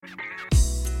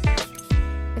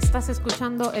Estás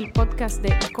escuchando el podcast de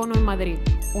Icono en Madrid,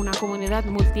 una comunidad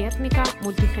multiétnica,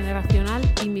 multigeneracional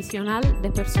y misional de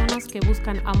personas que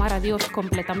buscan amar a Dios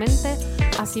completamente,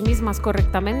 a sí mismas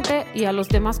correctamente y a los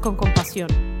demás con compasión.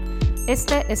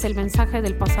 Este es el mensaje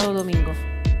del pasado domingo.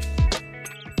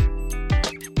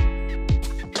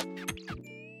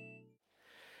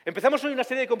 Empezamos hoy una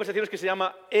serie de conversaciones que se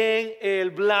llama En el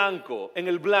Blanco.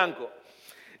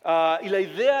 Y la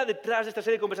idea detrás de esta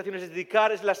serie de conversaciones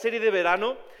es la serie de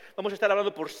verano. Vamos a estar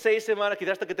hablando por 6 semanas,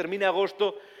 quizás hasta que termine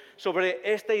agosto, sobre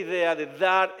esta idea de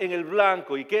dar en el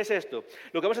blanco. ¿Y qué es esto?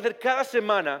 Lo que vamos a hacer cada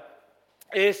semana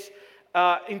es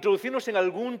introducirnos en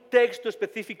algún texto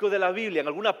específico de la Biblia, en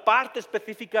alguna parte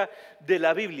específica de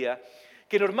la Biblia,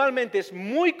 que normalmente es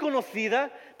muy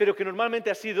conocida, pero que normalmente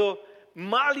ha sido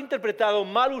mal interpretado,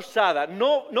 mal usada,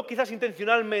 no quizás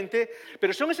intencionalmente,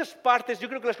 pero son esas partes, yo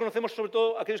creo que las conocemos sobre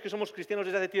todo aquellos que somos cristianos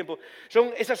desde hace tiempo,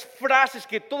 son esas frases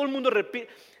que todo el mundo repite.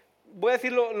 Voy a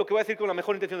decir lo que voy a decir con la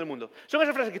mejor intención del mundo. Son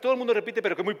esas frases que todo el mundo repite,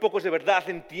 pero que muy pocos de verdad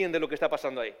entienden lo que está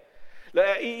pasando ahí.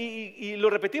 Y lo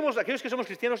repetimos aquellos que somos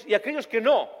cristianos y aquellos que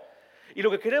no. Y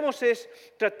lo que queremos es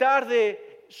tratar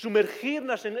de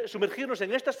sumergirnos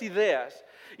en estas ideas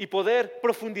y poder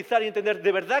profundizar y entender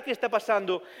de verdad qué está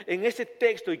pasando en ese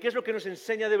texto y qué es lo que nos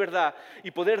enseña de verdad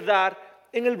y poder dar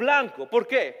en el blanco. ¿Por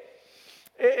qué?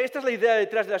 Esta es la idea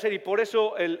detrás de la serie y por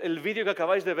eso el vídeo que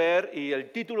acabáis de ver y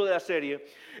el título de la serie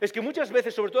es que muchas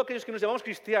veces, sobre todo aquellos que nos llamamos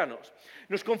cristianos,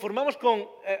 nos conformamos con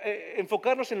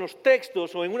enfocarnos en los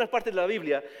textos o en unas partes de la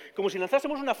Biblia como si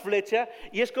lanzásemos una flecha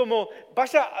y es como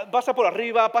pasa por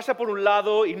arriba, pasa por un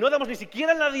lado y no damos ni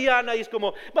siquiera en la diana y es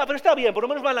como, pero está bien, por lo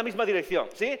menos va en la misma dirección,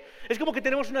 ¿sí? Es como que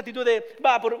tenemos una actitud de,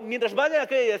 mientras vaya en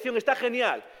aquella dirección está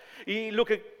genial. Y lo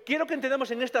que quiero que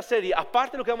entendamos en esta serie,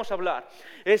 aparte de lo que vamos a hablar,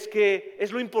 es que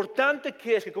es lo importante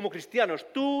que es que como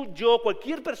cristianos, tú, yo,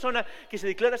 cualquier persona que se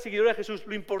declara seguidora de Jesús,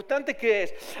 lo importante que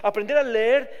es aprender a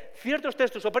leer ciertos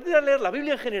textos, o aprender a leer la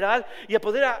Biblia en general y a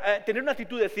poder tener una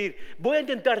actitud de decir, voy a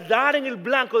intentar dar en el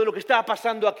blanco de lo que está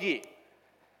pasando aquí.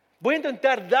 Voy a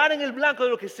intentar dar en el blanco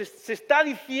de lo que se está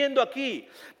diciendo aquí.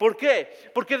 ¿Por qué?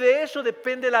 Porque de eso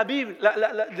depende la Biblia,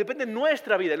 depende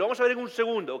nuestra vida. Y lo vamos a ver en un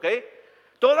segundo, ¿ok?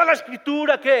 Toda la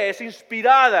escritura que es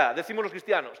inspirada, decimos los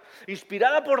cristianos,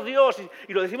 inspirada por Dios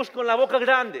y lo decimos con la boca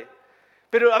grande.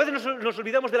 Pero a veces nos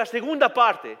olvidamos de la segunda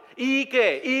parte. ¿Y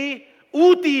qué? Y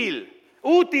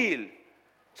útil.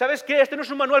 ¿Sabes qué? Este no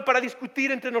es un manual para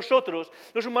discutir entre nosotros,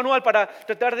 no es un manual para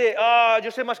tratar de,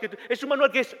 yo sé más que tú. Es un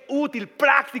manual que es útil,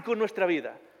 práctico en nuestra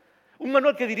vida. Un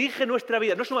manual que dirige nuestra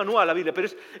vida. No es un manual la Biblia, pero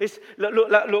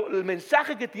el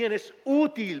mensaje que tiene es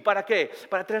útil. ¿Para qué?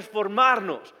 Para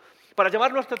transformarnos. Para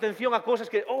llamar nuestra atención a cosas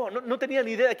que, no tenía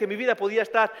ni idea de que mi vida podía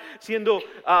estar siendo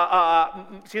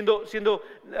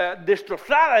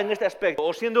destrozada en este aspecto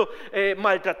o siendo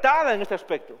maltratada en este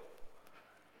aspecto.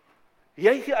 Y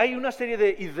hay una serie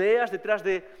de ideas detrás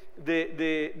de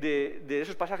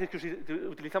esos pasajes que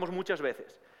utilizamos muchas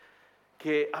veces,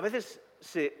 que a veces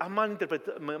se han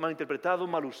malinterpretado,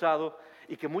 mal usado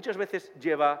y que muchas veces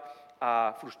lleva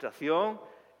a frustración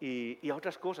y a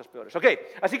otras cosas peores. Ok,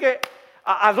 así que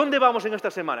 ¿a dónde vamos en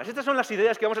estas semanas? Estas son las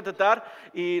ideas que vamos a tratar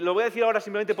y lo voy a decir ahora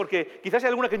simplemente porque quizás hay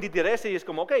alguna que te interese y es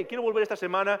como, ok, quiero volver esta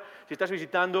semana si estás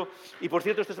visitando. Y por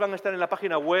cierto, estas van a estar en la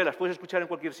página web, las puedes escuchar en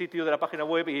cualquier sitio de la página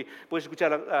web y puedes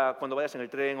escuchar cuando vayas en el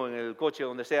tren o en el coche o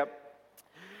donde sea.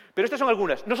 Pero estas son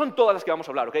algunas, no son todas las que vamos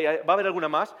a hablar, ¿ok? Va a haber alguna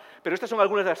más, pero estas son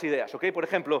algunas de las ideas, ¿ok? Por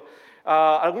ejemplo,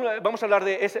 vamos a hablar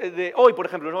de hoy, por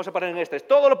ejemplo, nos vamos a parar en esta, es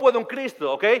todo lo puedo en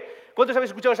Cristo, ¿ok? ¿Cuántos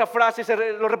habéis escuchado esa frase?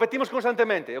 Lo repetimos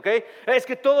constantemente, ¿ok? Es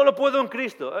que todo lo puedo en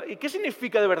Cristo. ¿Y qué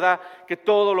significa de verdad que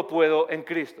todo lo puedo en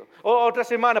Cristo? Otra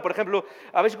semana, por ejemplo,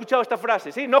 habéis escuchado esta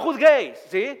frase, ¿sí? No juzguéis,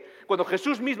 ¿sí? Cuando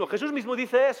Jesús mismo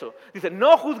dice eso, dice,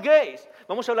 no juzguéis.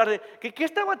 Vamos a hablar de, ¿qué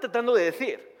estaba tratando de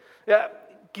decir?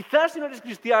 Quizás si no eres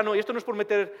cristiano, y esto no es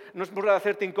por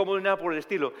hacerte incómodo ni nada por el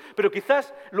estilo, pero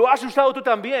quizás lo has usado tú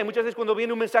también. Muchas veces cuando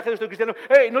viene un mensaje de estos cristianos,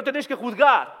 hey, no tenéis que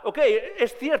juzgar. Ok,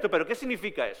 es cierto, pero ¿qué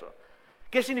significa eso?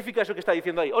 ¿Qué significa eso que está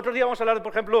diciendo ahí? Otro día vamos a hablar,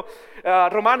 por ejemplo,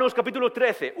 Romanos capítulo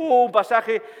 13. Un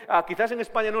pasaje, quizás en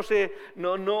España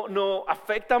no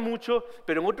afecta mucho,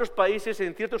 pero en otros países,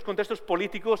 en ciertos contextos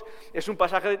políticos, es un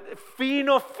pasaje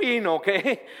fino,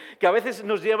 ¿okay? Que a veces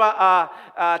nos lleva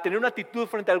a tener una actitud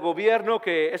frente al gobierno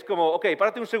que es como, ok,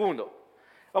 párate un segundo.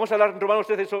 Vamos a hablar en Romanos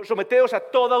 13, someteos a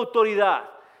toda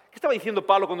autoridad. ¿Qué estaba diciendo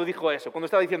Pablo cuando dijo eso? Cuando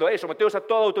estaba diciendo, someteos a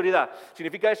toda autoridad.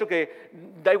 ¿Significa eso que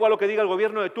da igual lo que diga el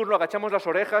gobierno de turno, agachamos las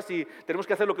orejas y tenemos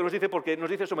que hacer lo que nos dice porque nos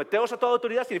dice someteos a toda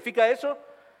autoridad? ¿Significa eso?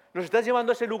 Nos estás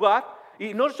llevando a ese lugar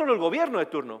y no solo el gobierno de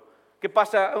turno. ¿Qué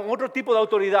pasa en otro tipo de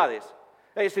autoridades?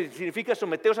 Significa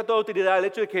someteos a toda autoridad, el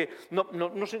hecho de que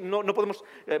no podemos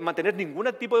mantener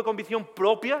ningún tipo de convicción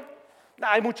propia.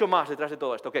 Hay mucho más detrás de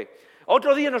todo esto. Okay.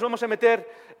 Otro día nos vamos a meter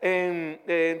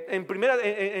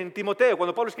en Timoteo,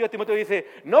 cuando Pablo escribe a Timoteo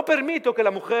dice, no permito que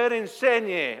la mujer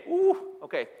enseñe.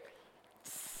 Okay.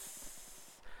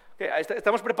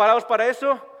 ¿Estamos preparados para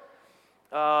eso?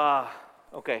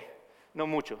 Ok, no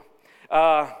mucho.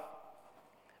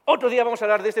 Otro día vamos a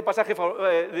hablar de este pasaje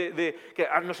que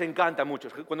nos encanta mucho,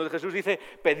 cuando Jesús dice,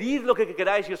 pedid lo que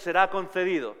queráis y os será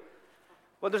concedido.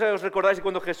 ¿Cuántos os recordáis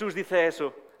cuando Jesús dice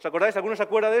eso? ¿Os acordáis? ¿Alguno se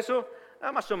acuerda de eso?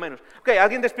 Más o menos. Ok,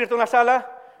 ¿alguien despierto en la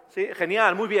sala? Sí,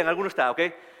 genial, muy bien, alguno está, ok.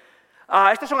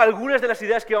 Estas son algunas de las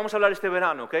ideas que vamos a hablar este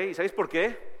verano, ok. ¿Y sabéis por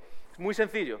qué? Es muy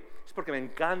sencillo, es porque me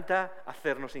encanta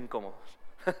hacernos incómodos.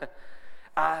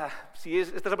 Si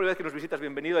esta es la primera vez que nos visitas,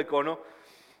 bienvenido a Icono.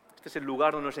 Este es el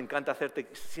lugar donde nos encanta hacerte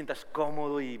que sientas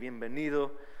cómodo y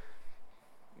bienvenido.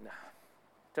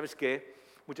 ¿Sabes qué?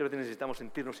 Muchas veces necesitamos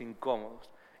sentirnos incómodos.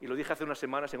 Y lo dije hace unas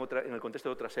semanas en el contexto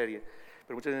de otra serie.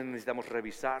 Pero muchas veces necesitamos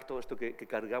revisar todo esto que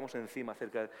cargamos encima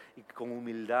y con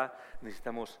humildad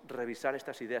necesitamos revisar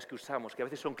estas ideas que usamos, que a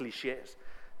veces son clichés.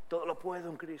 Todo lo puedo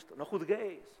en Cristo, no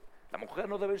juzguéis. La mujer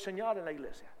no debe enseñar en la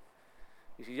iglesia.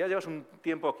 Y si ya llevas un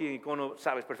tiempo aquí en Icono,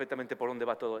 sabes perfectamente por dónde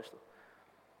va todo esto.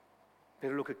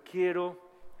 Pero lo que quiero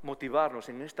motivarnos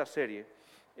en esta serie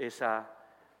es a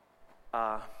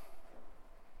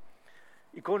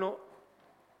Icono,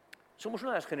 somos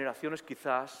una de las generaciones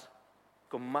quizás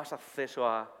con más acceso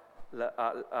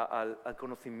al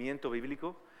conocimiento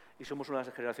bíblico y somos una de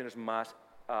las generaciones más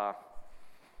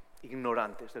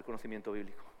ignorantes del conocimiento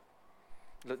bíblico.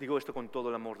 Digo esto con todo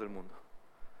el amor del mundo.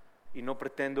 Y no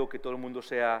pretendo que todo el mundo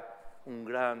sea un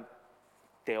gran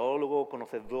teólogo,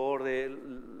 conocedor de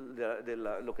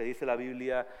lo que dice la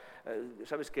Biblia.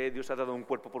 ¿Sabes que Dios ha dado un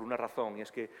cuerpo por una razón? Y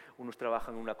es que unos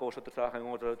trabajan en una cosa, otros trabajan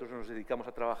en otra, otros nos dedicamos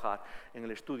a trabajar en el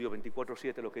estudio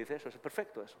 24/7, lo que dice eso, es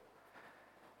perfecto eso.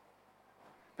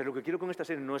 Pero lo que quiero con esta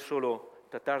serie no es solo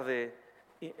tratar de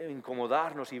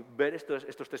incomodarnos y ver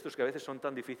estos textos que a veces son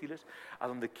tan difíciles. A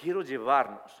donde quiero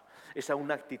llevarnos es a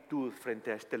una actitud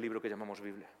frente a este libro que llamamos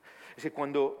Biblia. Es que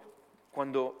cuando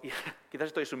quizás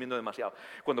estoy asumiendo demasiado,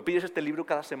 cuando pides este libro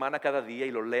cada semana, cada día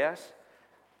y lo leas,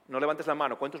 no levantes la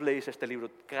mano. ¿Cuántos leéis este libro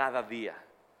cada día?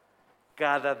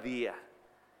 Cada día.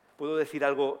 Puedo decir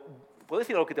algo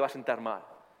que te va a sentar mal.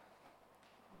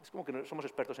 Es como que no somos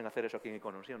expertos en hacer eso aquí en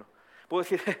Icono, ¿sí o no? Puedo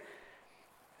decir,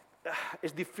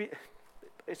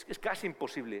 es casi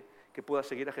imposible que puedas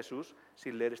seguir a Jesús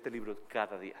sin leer este libro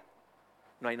cada día.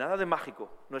 No hay nada de mágico,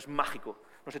 no es mágico.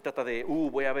 No se trata de,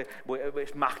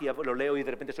 es magia, lo leo y de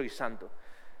repente soy santo.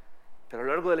 Pero a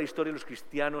lo largo de la historia, los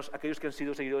cristianos, aquellos que han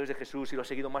sido seguidores de Jesús y lo han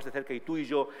seguido más de cerca, y tú y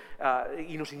yo,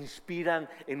 y nos inspiran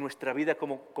en nuestra vida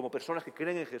como personas que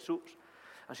creen en Jesús,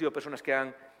 han sido personas que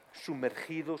han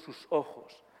sumergido sus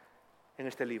ojos en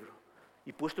este libro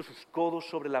y puesto sus codos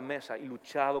sobre la mesa y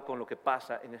luchado con lo que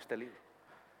pasa en este libro.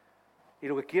 Y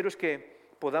lo que quiero es que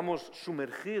podamos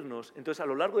sumergirnos. Entonces, a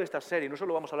lo largo de esta serie, no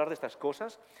solo vamos a hablar de estas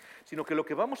cosas, sino que lo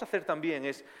que vamos a hacer también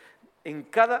es,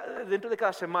 dentro de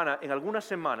cada semana, en algunas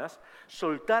semanas,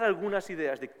 soltar algunas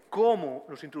ideas de cómo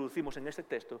nos introducimos en este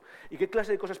texto y qué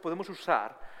clase de cosas podemos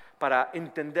usar para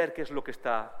entender qué es lo que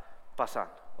está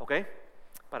pasando, ¿ok?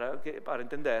 Para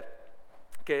entender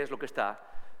qué es lo que está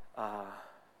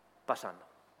pasando.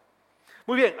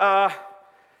 Muy bien.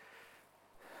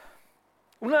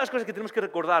 Una de las cosas que tenemos que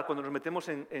recordar cuando nos metemos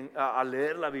a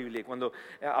leer la Biblia, cuando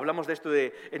hablamos de esto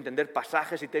de entender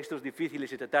pasajes y textos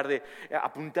difíciles y tratar de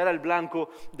apuntar al blanco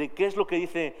de qué es lo que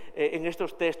dice en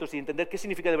estos textos y entender qué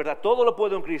significa de verdad, todo lo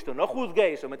puedo en Cristo, no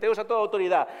juzguéis, someteos a toda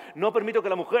autoridad, no permito que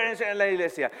la mujer enseñe en la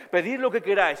iglesia, pedid lo que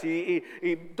queráis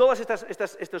y todos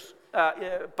estos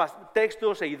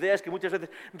textos e ideas que muchas veces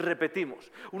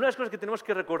repetimos. Una de las cosas que tenemos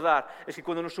que recordar es que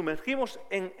cuando nos sumergimos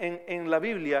en la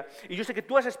Biblia, y yo sé que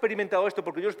tú has experimentado esto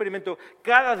porque yo lo experimento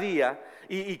cada día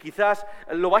y quizás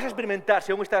lo vas a experimentar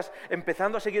si aún estás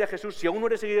empezando a seguir a Jesús, si aún no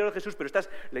eres seguidor de Jesús, pero estás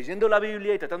leyendo la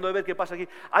Biblia y tratando de ver qué pasa aquí.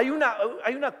 Hay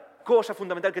una cosa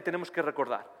fundamental que tenemos que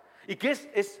recordar y que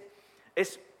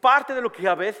es parte de lo que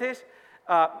a veces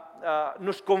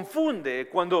nos confunde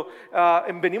cuando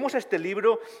venimos a este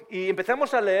libro y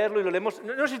empezamos a leerlo y lo leemos.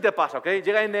 No sé si te pasa, ¿ok?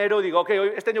 Llega enero y digo, ok,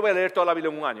 este año voy a leer toda la Biblia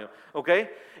en un año, ¿ok?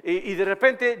 Y de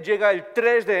repente llega el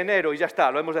 3 de enero y ya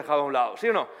está, lo hemos dejado a un lado, ¿sí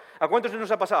o no? ¿A cuántos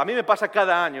nos ha pasado? A mí me pasa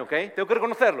cada año, ¿ok? Tengo que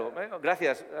reconocerlo,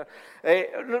 gracias.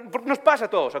 Nos pasa a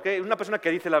todos, ¿ok? Una persona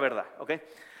que dice la verdad, ¿ok?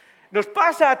 Nos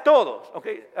pasa a todos, ¿ok?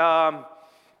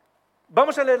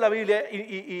 Vamos a leer la Biblia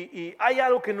y hay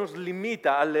algo que nos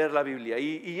limita al leer la Biblia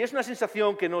y es una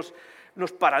sensación que nos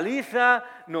paraliza,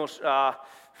 nos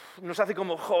nos hace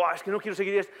como, es que no quiero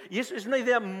seguir esto. Y es una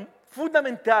idea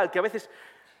fundamental que a veces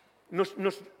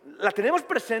la tenemos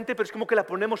presente, pero es como que la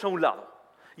ponemos a un lado.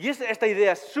 Y esta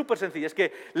idea es súper sencilla, es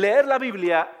que leer la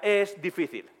Biblia es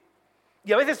difícil.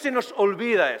 Y a veces se nos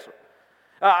olvida eso.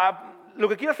 Lo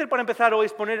que quiero hacer para empezar hoy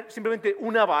es poner simplemente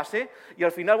una base y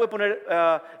al final voy a poner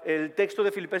el texto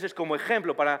de Filipenses como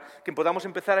ejemplo para que podamos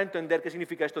empezar a entender qué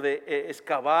significa esto de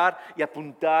excavar y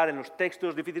apuntar en los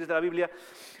textos difíciles de la Biblia.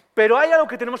 Pero hay algo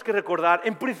que tenemos que recordar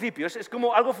en principio, es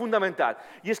como algo fundamental,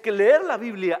 y es que leer la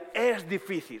Biblia es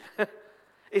difícil,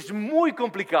 es muy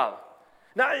complicado.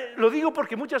 Lo digo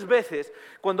porque muchas veces,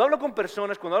 cuando hablo con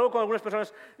personas, cuando hablo con algunas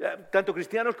personas, tanto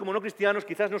cristianos como no cristianos,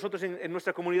 quizás nosotros en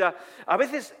nuestra comunidad, a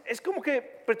veces es como que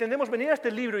pretendemos venir a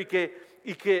este libro y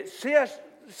que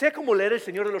sea como leer El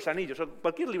Señor de los Anillos, o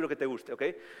cualquier libro que te guste, ¿ok?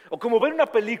 O como ver una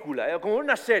película, o como ver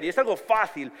una serie, es algo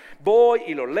fácil. Voy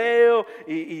y lo leo,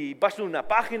 y paso una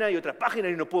página y otra página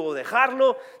y no puedo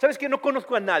dejarlo. ¿Sabes qué? No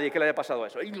conozco a nadie que le haya pasado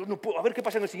eso. Y no puedo, a ver qué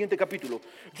pasa en el siguiente capítulo.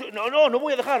 No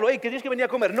voy a dejarlo, que tienes que venir a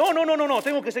comer. No,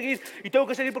 tengo que seguir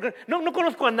porque no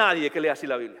conozco a nadie que lea así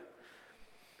la Biblia.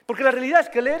 Porque la realidad es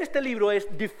que leer este libro es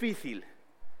difícil,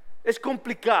 es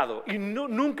complicado y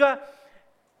nunca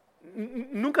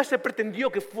se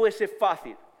pretendió que fuese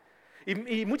fácil.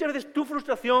 Y muchas veces tu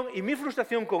frustración y mi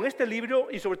frustración con este libro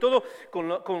y sobre todo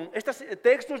con estos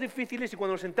textos difíciles y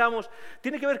cuando nos sentamos,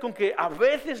 tiene que ver con que a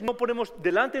veces no ponemos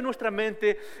delante de nuestra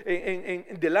mente,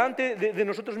 delante de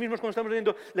nosotros mismos cuando estamos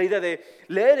leyendo, la idea de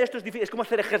leer esto es difícil, es como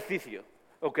hacer ejercicio,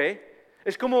 ¿ok?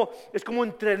 Es como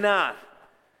entrenar.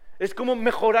 Es como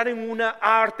mejorar en una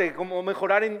arte, como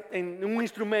mejorar en un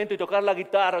instrumento y tocar la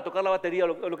guitarra, tocar la batería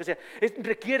o lo que sea.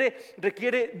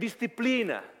 Requiere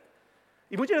disciplina.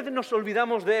 Y muchas veces nos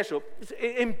olvidamos de eso.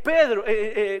 En Pedro,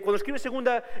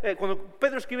 cuando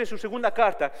Pedro escribe su segunda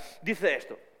carta, dice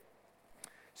esto.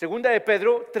 Segunda de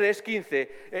Pedro 3:15,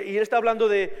 y él está hablando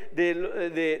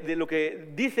de lo que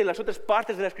dicen las otras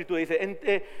partes de la Escritura.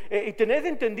 Dice, y tened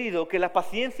entendido que la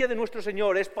paciencia de nuestro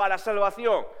Señor es para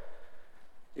salvación.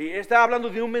 Y está hablando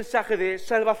de un mensaje de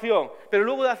salvación, pero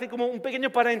luego hace como un pequeño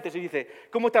paréntesis y dice,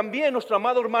 como también nuestro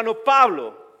amado hermano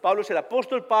Pablo es el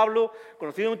apóstol Pablo,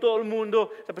 conocido en todo el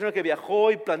mundo, esa persona que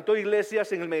viajó y plantó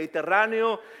iglesias en el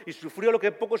Mediterráneo y sufrió lo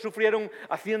que pocos sufrieron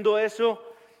haciendo eso.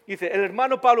 Dice, el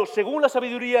hermano Pablo, según la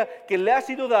sabiduría que le ha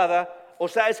sido dada,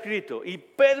 os ha escrito. Y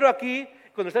Pedro aquí,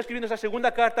 cuando está escribiendo esa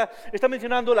segunda carta, está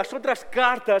mencionando las otras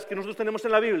cartas que nosotros tenemos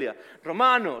en la Biblia.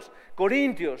 Romanos,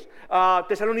 Corintios,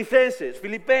 Tesalonicenses,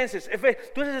 Filipenses,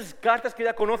 Efesios, todas esas cartas que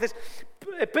ya conoces.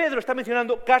 Pedro está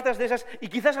mencionando cartas de esas y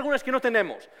quizás algunas que no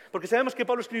tenemos, porque sabemos que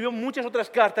Pablo escribió muchas otras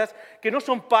cartas que no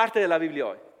son parte de la Biblia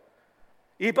hoy.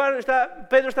 Y Pedro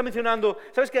está mencionando,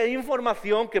 ¿sabes que hay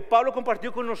información que Pablo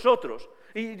compartió con nosotros?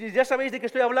 Y ya sabéis de qué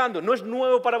estoy hablando, no es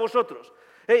nuevo para vosotros.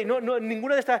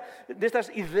 Ninguna de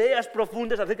estas ideas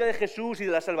profundas acerca de Jesús y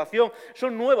de la salvación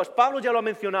son nuevas. Pablo ya lo ha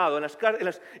mencionado a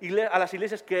las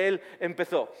iglesias que él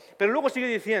empezó. Pero luego sigue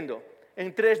diciendo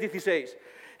en 3:16,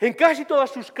 en casi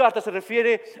todas sus cartas se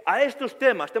refiere a estos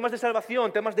temas de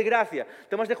salvación, temas de gracia,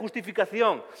 temas de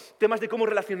justificación, temas de cómo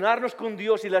relacionarnos con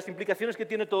Dios y las implicaciones que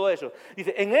tiene todo eso.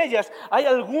 Dice, en ellas hay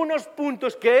algunos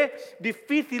puntos que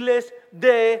difíciles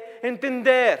de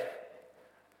entender.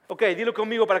 Ok, dilo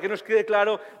conmigo para que nos quede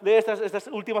claro de estas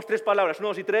últimas 3 palabras. 1,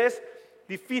 2 y 3,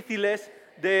 difíciles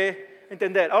de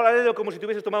entender. Ahora léelo como si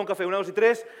tuvieses tomado un café. 1, 2 y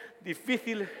 3,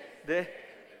 difícil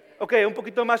de... Ok, un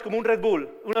poquito más como un Red Bull.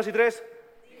 1, 2 y 3.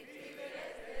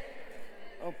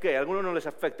 Ok, a algunos no les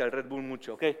afecta el Red Bull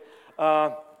mucho. Okay.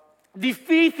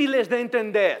 Difíciles de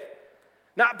entender.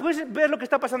 Puedes ver lo que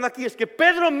está pasando aquí. Es que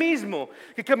Pedro mismo,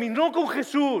 que caminó con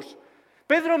Jesús,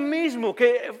 Pedro mismo,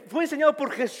 que fue enseñado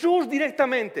por Jesús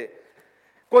directamente,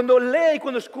 cuando lee y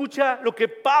cuando escucha lo que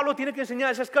Pablo tiene que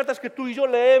enseñar, esas cartas que tú y yo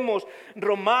leemos,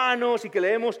 Romanos y que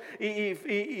leemos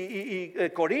y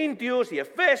Corintios y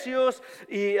Efesios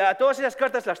y a todas esas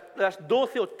cartas, las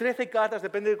 12 o 13 cartas,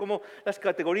 depende de cómo las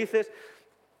categorices.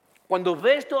 Cuando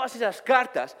ves todas esas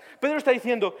cartas, Pedro está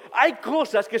diciendo, hay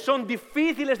cosas que son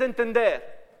difíciles de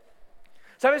entender.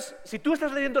 ¿Sabes? Si tú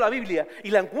estás leyendo la Biblia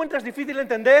y la encuentras difícil de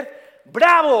entender,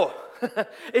 ¡bravo!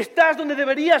 Estás donde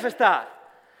deberías estar.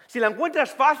 Si la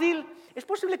encuentras fácil, es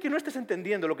posible que no estés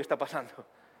entendiendo lo que está pasando.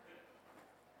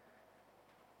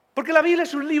 Porque la Biblia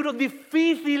es un libro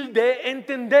difícil de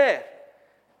entender.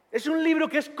 Es un libro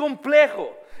que es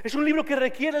complejo. Es un libro que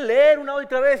requiere leer una y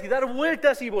otra vez y dar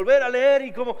vueltas y volver a leer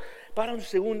y como, para un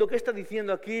segundo, ¿qué está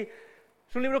diciendo aquí?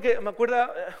 Es un libro que me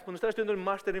acuerda cuando estaba estudiando el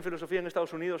máster en filosofía en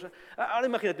Estados Unidos. Ahora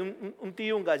imagínate un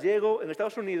tío, un gallego en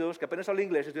Estados Unidos que apenas habla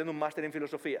inglés estudiando un máster en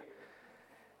filosofía.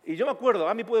 Y yo me acuerdo,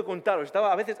 a mí puedo contaros,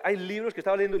 a veces hay libros que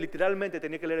estaba leyendo y literalmente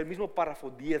tenía que leer el mismo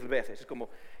párrafo 10 veces. Es como,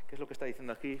 ¿qué es lo que está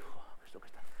diciendo aquí? ¿Qué es lo que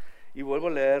está? Y vuelvo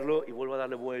a leerlo y vuelvo a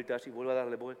darle vueltas y vuelvo a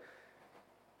darle vueltas.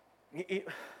 Y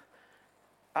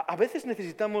a veces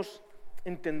necesitamos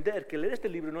entender que leer este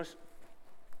libro no es...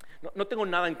 No tengo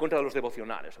nada en contra de los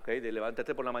devocionales, ¿ok? De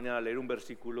levantarte por la mañana, leer un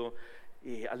versículo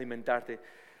y alimentarte.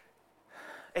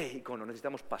 Icono,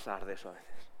 necesitamos pasar de eso a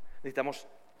veces. Necesitamos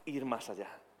ir más allá.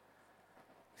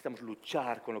 Necesitamos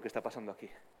luchar con lo que está pasando aquí.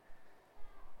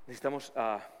 Necesitamos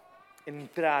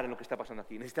entrar en lo que está pasando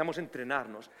aquí. Necesitamos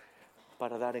entrenarnos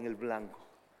para dar en el blanco.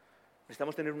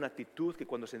 Necesitamos tener una actitud que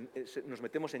cuando nos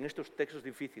metemos en estos textos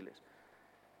difíciles,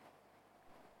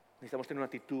 necesitamos tener una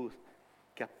actitud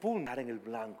que apunta en el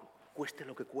blanco, cueste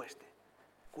lo que cueste.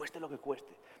 Cueste lo que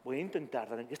cueste. Voy a intentar,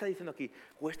 ¿qué está diciendo aquí?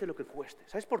 Cueste lo que cueste.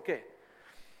 ¿Sabes por qué?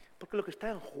 Porque lo que está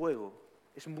en juego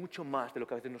es mucho más de lo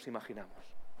que a veces nos imaginamos.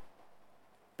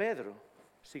 Pedro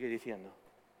sigue diciendo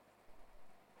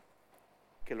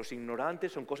que los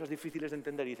ignorantes son cosas difíciles de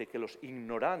entender. Y dice que los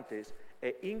ignorantes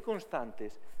e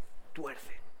inconstantes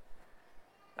tuercen.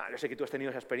 Yo sé que tú has tenido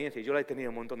esa experiencia y yo la he tenido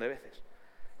un montón de veces.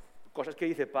 Cosas que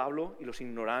dice Pablo y los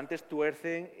ignorantes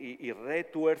tuercen y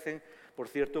retuercen. Por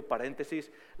cierto,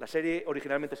 paréntesis, la serie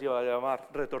originalmente se iba a llamar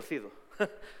Retorcido.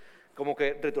 Como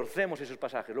que retorcemos esos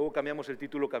pasajes. Luego cambié el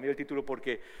título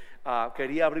porque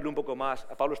quería abrirlo un poco más.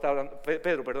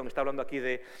 Pedro está hablando aquí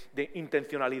de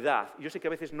intencionalidad. Y yo sé que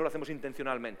a veces no lo hacemos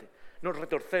intencionalmente. No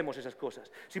retorcemos esas cosas.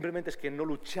 Simplemente es que no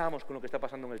luchamos con lo que está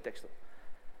pasando en el texto.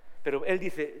 Pero él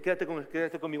dice,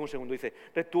 quédate conmigo un segundo, dice,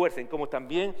 retuercen como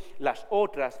también las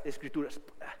otras escrituras.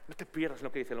 No te pierdas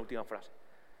lo que dice en la última frase.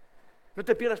 No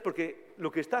te pierdas porque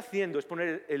lo que está haciendo es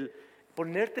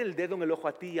ponerte el dedo en el ojo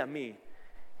a ti y a mí.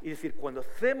 Y decir, cuando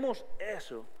hacemos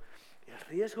eso, el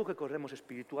riesgo que corremos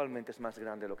espiritualmente es más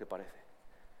grande de lo que parece.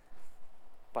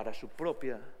 Para su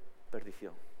propia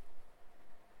perdición.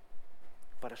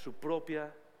 Para su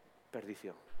propia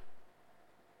perdición.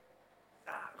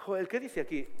 Joel, ¿qué dice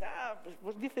aquí?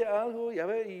 Pues dice algo y a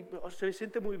ver, se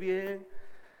siente muy bien.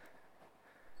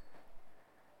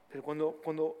 Pero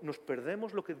cuando nos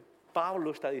perdemos lo que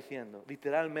Pablo está diciendo,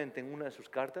 literalmente en una de sus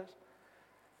cartas,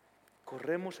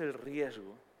 corremos el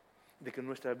riesgo de que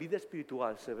nuestra vida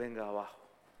espiritual se venga abajo.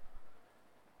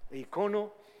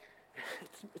 Icono,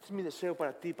 este es mi deseo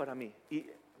para ti y para mí. Y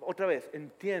otra vez,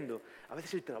 entiendo, a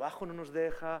veces el trabajo no nos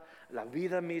deja, la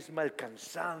vida misma, el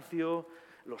cansancio,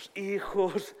 los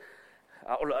hijos,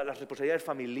 las responsabilidades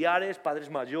familiares, padres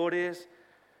mayores.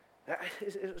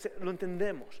 Lo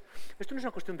entendemos. Esto no es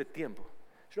una cuestión de tiempo,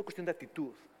 es una cuestión de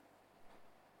actitud.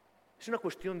 Es una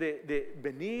cuestión de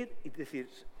venir y decir,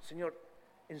 Señor,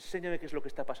 enséñame qué es lo que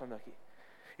está pasando aquí.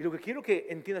 Y lo que quiero que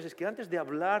entiendas es que antes de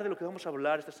hablar de lo que vamos a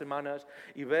hablar estas semanas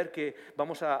y ver que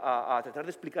vamos a tratar de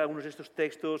explicar algunos de estos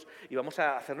textos y vamos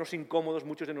a hacernos incómodos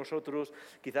muchos de nosotros,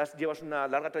 quizás llevas una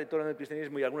larga trayectoria en el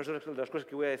cristianismo y algunas de las cosas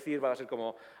que voy a decir van a ser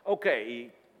como, ok,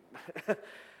 y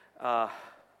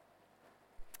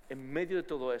en medio de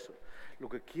todo eso, lo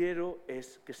que quiero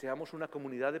es que seamos una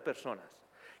comunidad de personas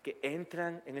que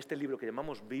entran en este libro que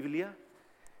llamamos Biblia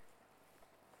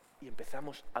y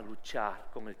empezamos a luchar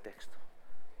con el texto.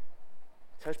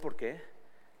 ¿Sabes por qué?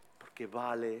 Porque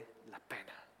vale la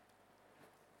pena.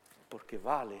 Porque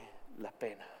vale la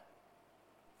pena.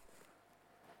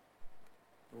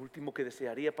 Lo último que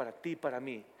desearía para ti y para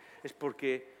mí es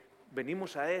porque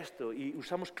venimos a esto y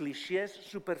usamos clichés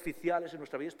superficiales en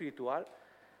nuestra vida espiritual,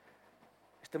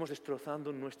 estemos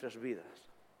destrozando nuestras vidas.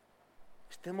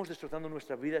 Estemos destrozando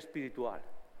nuestra vida espiritual.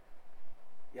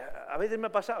 Y a veces me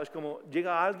ha pasado, es como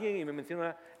llega alguien y me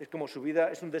menciona, es como su vida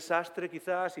es un desastre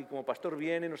quizás, y como pastor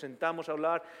viene, nos sentamos a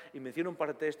hablar y menciona un par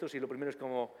de textos y lo primero es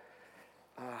como,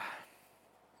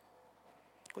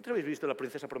 ¿cuántos habéis visto La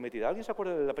Princesa Prometida? ¿Alguien se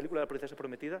acuerda de la película de La Princesa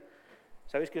Prometida?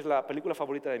 Sabéis que es la película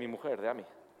favorita de mi mujer, de Ami.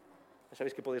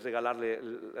 Sabéis que podéis regalarle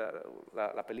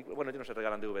la película, bueno, ya no se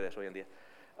regalan DVDs hoy en día.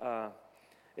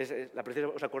 La princesa,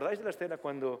 ¿os acordáis de la escena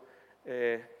cuando...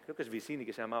 creo que es Vicini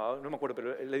que se llamaba, no me acuerdo,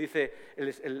 pero le dice,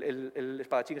 el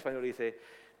espadachín español le dice,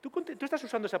 tú estás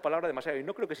usando esa palabra demasiado y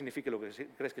no creo que signifique lo que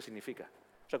crees que significa.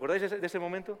 ¿Os acordáis de ese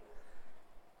momento?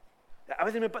 A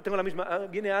veces tengo la misma,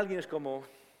 viene alguien es como,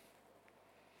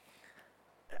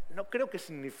 no creo que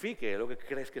signifique lo que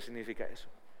crees que significa eso.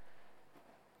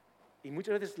 Y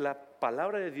muchas veces la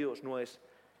palabra de Dios no es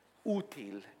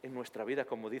útil en nuestra vida,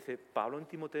 como dice Pablo en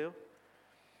Timoteo,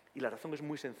 y la razón es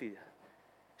muy sencilla.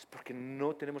 Es porque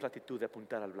no tenemos la actitud de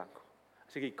apuntar al blanco.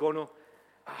 Así que, Icono,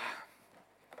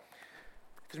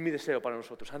 este es mi deseo para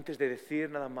nosotros. Antes de decir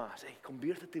nada más,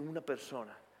 conviértete en una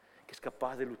persona que es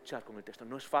capaz de luchar con el texto.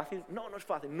 ¿No es fácil? No es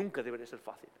fácil. Nunca debería ser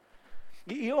fácil.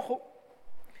 Y ojo,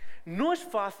 no es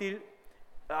fácil.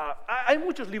 Hay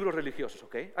muchos libros religiosos,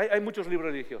 ¿ok? Hay muchos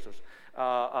libros religiosos.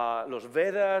 Los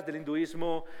Vedas del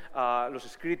hinduismo, los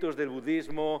escritos del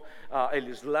budismo, el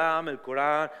Islam, el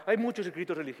Corán. Hay muchos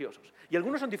escritos religiosos. Y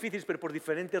algunos son difíciles, pero por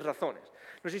diferentes razones.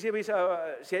 No sé si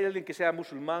si hay alguien que sea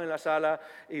musulmán en la sala,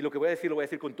 y lo que voy a decir lo voy a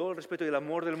decir con todo el respeto y el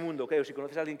amor del mundo, ¿ok? O si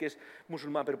conoces a alguien que es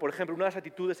musulmán. Pero, por ejemplo, una de las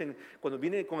actitudes cuando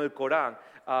viene con el Corán,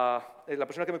 la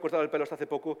persona que me ha cortado el pelo hasta hace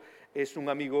poco es un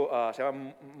amigo, se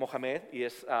llama Mohamed, y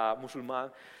es musulmán.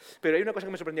 Pero hay una cosa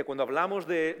que me sorprendía. Cuando hablamos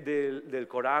del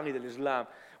Corán y del Islam,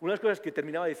 una de las cosas que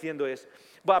terminaba diciendo es,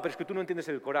 pero es que tú no entiendes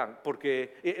el Corán,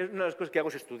 porque una de las cosas que hago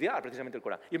es estudiar precisamente el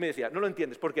Corán. Y él me decía, no lo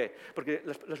entiendes, ¿por qué? Porque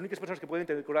las únicas personas que pueden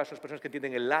entender el Corán son las personas que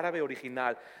entienden el árabe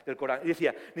original del Corán. Y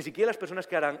decía, ni siquiera las personas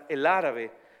que harán el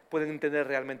árabe pueden entender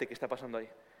realmente qué está pasando ahí.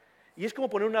 Y es como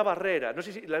poner una barrera. No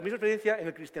sé si la misma experiencia en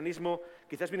el cristianismo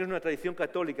quizás viene de una tradición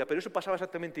católica, pero eso pasaba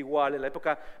exactamente igual en la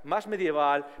época más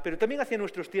medieval, pero también hacia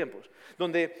nuestros tiempos,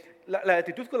 donde la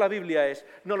actitud con la Biblia es,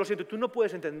 no, lo siento, tú no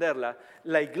puedes entenderla,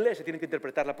 la Iglesia tiene que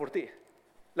interpretarla por ti.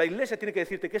 La Iglesia tiene que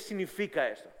decirte qué significa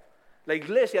esto. La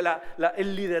Iglesia,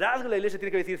 el liderazgo de la Iglesia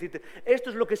tiene que decirte, esto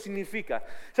es lo que significa.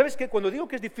 ¿Sabes qué? Cuando digo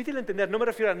que es difícil de entender, no me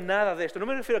refiero a nada de esto, no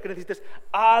me refiero a que necesites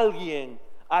a alguien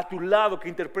a tu lado que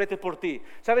interprete por ti.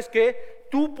 ¿Sabes qué?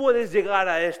 Tú puedes llegar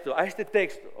a esto, a este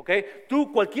texto, ¿ok?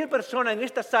 Tú, cualquier persona en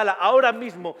esta sala, ahora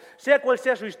mismo, sea cual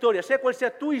sea su historia, sea cual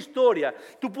sea tu historia,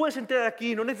 tú puedes entrar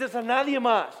aquí, no necesitas a nadie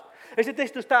más. Este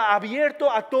texto está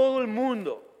abierto a todo el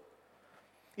mundo.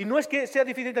 Y no es que sea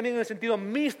difícil también en el sentido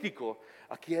místico.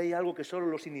 Aquí hay algo que solo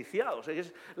los iniciados,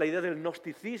 es la idea del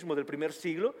gnosticismo del primer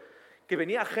siglo, que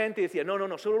venía gente y decía,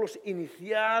 no, solo los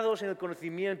iniciados en el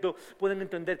conocimiento pueden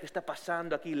entender qué está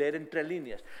pasando aquí, leer entre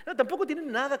líneas. No, tampoco tiene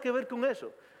nada que ver con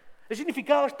eso. El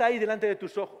significado está ahí delante de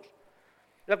tus ojos.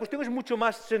 La cuestión es mucho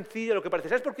más sencilla de lo que parece.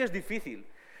 ¿Sabes por qué es difícil?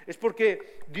 Es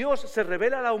porque Dios se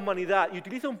revela a la humanidad y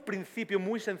utiliza un principio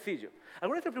muy sencillo.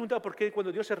 ¿Alguna vez te he preguntado por qué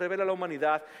cuando Dios se revela a la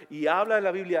humanidad y habla en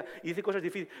la Biblia y dice cosas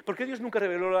difíciles, por qué Dios nunca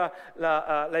reveló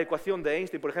la ecuación de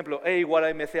Einstein, por ejemplo, E igual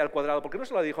a mc al cuadrado? ¿Por qué no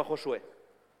se la dijo a Josué?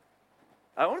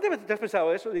 ¿Alguna vez te has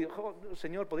pensado eso? Digo,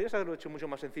 Señor, ¿podrías haberlo hecho mucho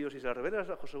más sencillo si se la revelas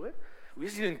a Josué?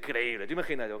 Hubiese sido increíble, te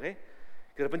imaginas, ¿ok? Que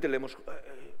de repente leemos,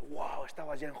 wow,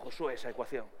 estaba ya en Josué esa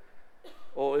ecuación.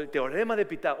 O el teorema de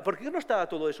Pitágoras. ¿Por qué no estaba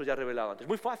todo eso ya revelado antes?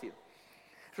 Muy fácil.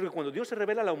 Es porque cuando Dios se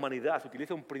revela a la humanidad,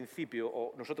 utiliza un principio,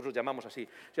 o nosotros lo llamamos así,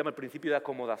 se llama el principio de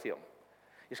acomodación.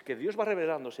 Es que Dios va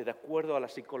revelándose de acuerdo a la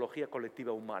psicología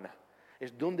colectiva humana.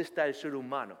 Es dónde está el ser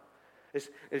humano.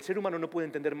 El ser humano no puede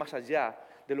entender más allá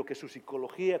de lo que su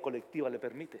psicología colectiva le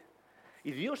permite.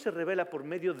 Y Dios se revela por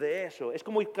medio de eso. Es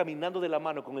como ir caminando de la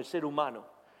mano con el ser humano.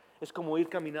 Es como ir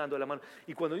caminando de la mano.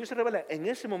 Y cuando Dios se revela en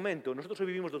ese momento, nosotros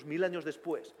vivimos 2000 años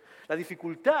después. La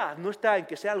dificultad no está en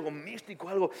que sea algo místico,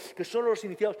 algo que solo los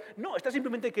iniciados. No, está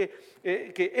simplemente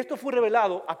que esto fue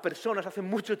revelado a personas hace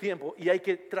mucho tiempo y hay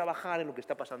que trabajar en lo que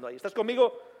está pasando ahí. ¿Estás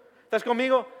conmigo? ¿Estás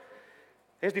conmigo?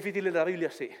 ¿Es difícil en la Biblia?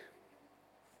 Sí.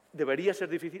 ¿Debería ser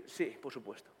difícil? Sí, por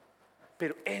supuesto.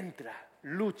 Pero entra,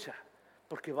 lucha,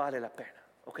 porque vale la pena,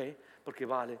 ¿ok? Porque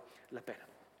vale la pena.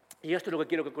 Y esto es lo que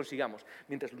quiero que consigamos.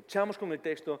 Mientras luchamos con el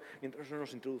texto, mientras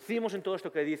nos introducimos en todo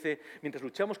esto que dice, mientras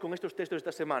luchamos con estos textos de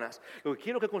estas semanas, lo que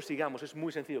quiero que consigamos es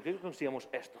muy sencillo. Quiero que consigamos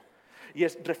esto. Y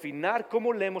es refinar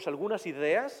cómo leemos algunas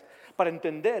ideas para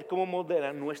entender cómo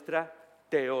modela nuestra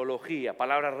teología.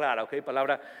 Palabra rara, ¿ok?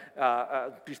 Palabra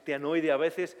cristianoide a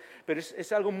veces, pero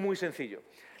es algo muy sencillo.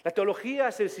 La teología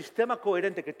es el sistema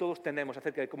coherente que todos tenemos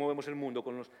acerca de cómo vemos el mundo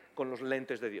con los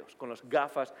lentes de Dios, con las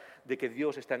gafas de que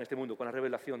Dios está en este mundo, con la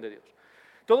revelación de Dios.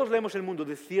 Todos leemos el mundo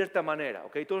de cierta manera,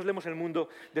 ¿ok? Todos leemos el mundo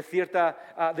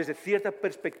desde cierta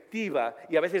perspectiva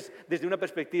y a veces desde una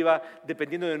perspectiva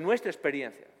dependiendo de nuestra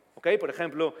experiencia. ¿Okay? Por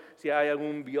ejemplo, si hay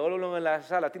algún biólogo en la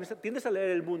sala, tiendes a leer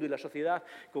el mundo y la sociedad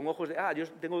con ojos de, yo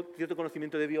tengo cierto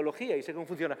conocimiento de biología y sé cómo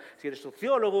funciona. Si eres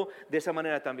sociólogo, de esa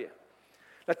manera también.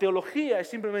 La teología es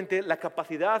simplemente la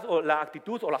capacidad o la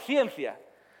actitud o la ciencia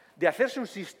de hacerse un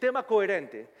sistema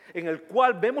coherente en el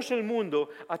cual vemos el mundo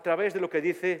a través de lo que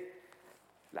dice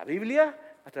la Biblia,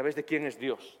 a través de quién es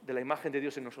Dios, de la imagen de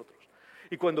Dios en nosotros.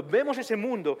 Y cuando vemos ese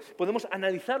mundo, podemos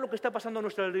analizar lo que está pasando a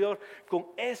nuestro alrededor con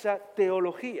esa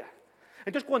teología.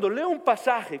 Entonces, cuando leo un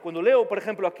pasaje, cuando leo, por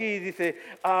ejemplo, aquí dice,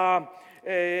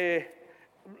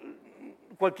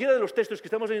 cualquiera de los textos que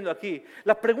estamos leyendo aquí,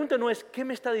 la pregunta no es ¿qué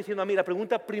me está diciendo a mí? La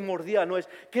pregunta primordial no es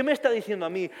 ¿qué me está diciendo a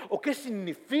mí? O ¿qué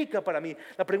significa para mí?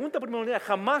 La pregunta primordial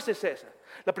jamás es esa.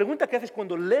 La pregunta que haces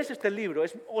cuando lees este libro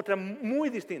es otra muy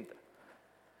distinta.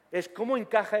 Es ¿cómo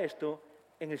encaja esto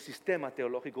en el sistema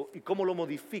teológico y cómo lo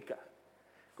modifica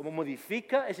cómo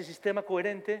modifica ese sistema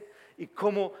coherente y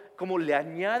cómo le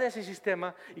añade a ese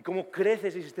sistema y cómo crece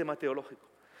ese sistema teológico.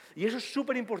 Y eso es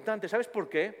súper importante. ¿Sabes por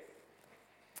qué?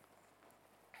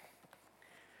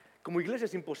 Como iglesia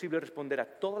es imposible responder a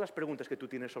todas las preguntas que tú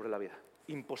tienes sobre la vida.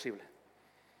 Imposible.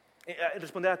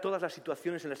 Responder a todas las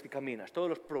situaciones en las que caminas, todos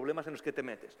los problemas en los que te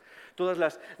metes, todos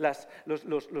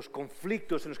los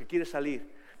conflictos en los que quieres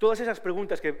salir, todas esas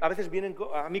preguntas que a veces vienen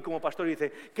a mí como pastor y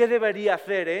dicen, ¿qué debería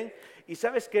hacer? Y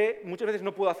sabes que muchas veces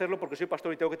no puedo hacerlo porque soy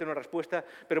pastor y tengo que tener una respuesta,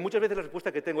 pero muchas veces la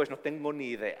respuesta que tengo es no tengo ni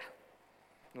idea.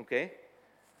 ¿Ok?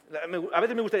 A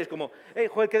veces me gustaría, es como, hey,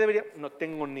 joder, ¿qué debería? No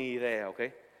tengo ni idea, ¿ok?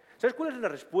 ¿Sabes cuál es la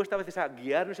respuesta a veces a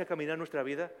guiarnos y a caminar nuestra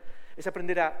vida? Es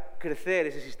aprender a crecer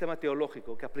ese sistema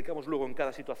teológico que aplicamos luego en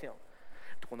cada situación.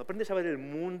 Cuando aprendes a ver el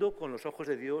mundo con los ojos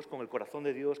de Dios, con el corazón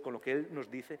de Dios, con lo que Él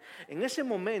nos dice, en ese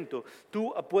momento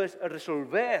tú puedes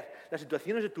resolver las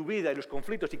situaciones de tu vida y los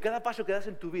conflictos y cada paso que das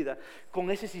en tu vida con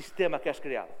ese sistema que has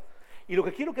creado. Y lo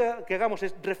que quiero que hagamos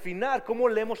es refinar cómo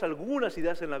leemos algunas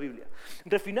ideas en la Biblia.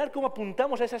 Refinar cómo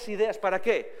apuntamos a esas ideas. ¿Para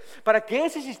qué? Para que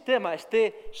ese sistema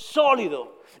esté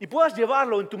sólido y puedas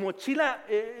llevarlo en tu mochila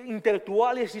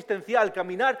intelectual y existencial,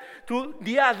 caminar tu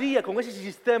día a día con ese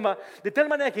sistema, de tal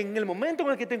manera que en el momento en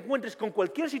el que te encuentres con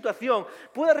cualquier situación,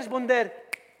 puedas responder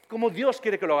como Dios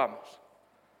quiere que lo hagamos.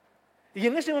 Y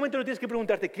en ese momento no tienes que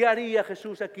preguntarte, ¿qué haría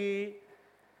Jesús aquí?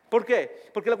 ¿Por qué?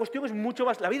 Porque la cuestión es mucho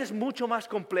más, la vida es mucho más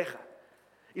compleja.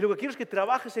 Y lo que quiero es que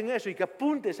trabajes en eso y que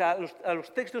apuntes a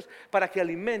los textos para que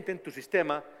alimenten tu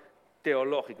sistema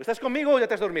teológico. ¿Estás conmigo o ya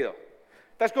te has dormido?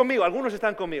 ¿Estás conmigo? Algunos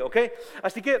están conmigo, ¿ok?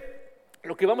 Así que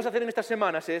lo que vamos a hacer en estas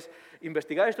semanas es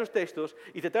investigar estos textos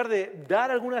y tratar de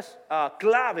dar algunas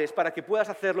claves para que puedas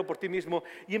hacerlo por ti mismo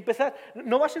y empezar.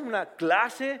 No va a ser una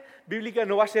clase bíblica,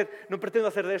 no pretendo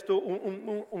hacer de esto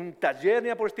un taller ni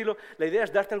nada por el estilo. La idea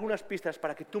es darte algunas pistas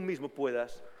para que tú mismo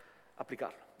puedas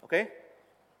aplicarlo, ¿ok?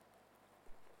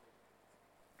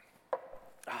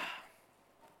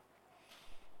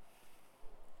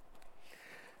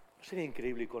 ¿No sería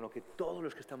increíble con lo que todos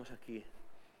los que estamos aquí,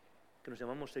 que nos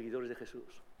llamamos seguidores de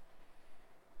Jesús,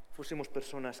 fuésemos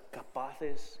personas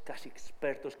capaces, casi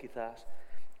expertos quizás,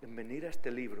 en venir a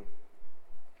este libro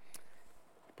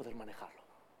y poder manejarlo,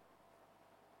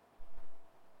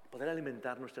 poder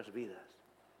alimentar nuestras vidas?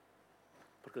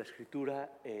 Porque la Escritura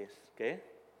es, ¿qué?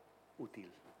 Útil.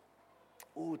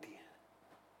 Útil.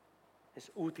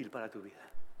 Es útil para tu vida.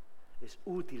 Es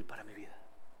útil para mi vida.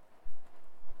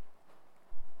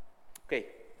 Ok,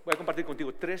 voy a compartir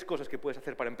contigo 3 cosas que puedes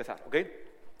hacer para empezar, ¿ok?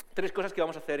 3 cosas que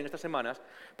vamos a hacer en estas semanas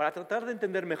para tratar de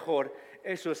entender mejor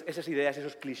esas ideas,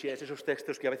 esos clichés, esos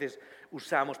textos que a veces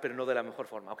usamos pero no de la mejor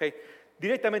forma, ¿ok?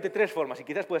 Directamente 3 formas y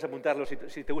quizás puedes apuntarlo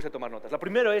si te gusta tomar notas. La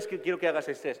primera es que quiero que hagas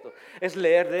esto, es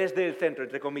leer desde el centro,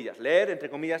 entre comillas. Leer, entre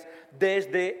comillas,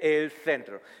 desde el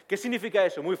centro. ¿Qué significa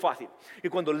eso? Muy fácil. Y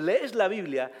cuando lees la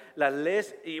Biblia, la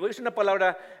lees, y es una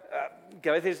palabra que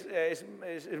a veces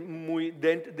es muy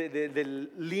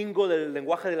del lingo, del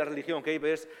lenguaje de la religión, ¿ok?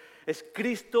 Es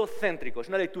cristocéntrico, es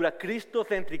una lectura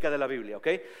cristocéntrica de la Biblia, ¿ok?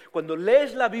 Cuando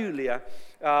lees la Biblia,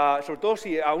 sobre todo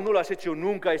si aún no lo has hecho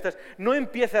nunca, no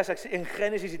empiezas en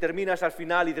Génesis y terminas al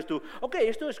final y dices tú, ok,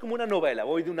 esto es como una novela,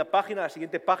 voy de una página a la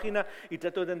siguiente página y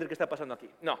trato de entender qué está pasando aquí.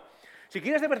 No. Si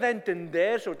quieres de verdad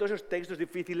entender sobre todo esos textos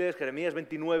difíciles, Jeremías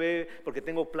 29, porque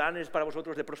tengo planes para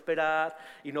vosotros de prosperar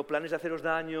y no planes de haceros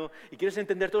daño, y quieres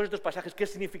entender todos estos pasajes, ¿qué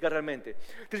significa realmente?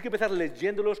 Tienes que empezar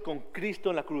leyéndolos con Cristo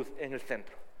en la cruz, en el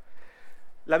centro.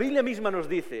 La Biblia misma nos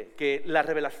dice que la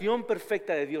revelación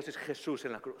perfecta de Dios es Jesús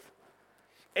en la cruz.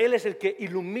 Él es el que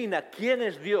ilumina quién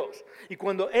es Dios. Y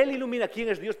cuando Él ilumina quién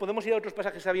es Dios, podemos ir a otros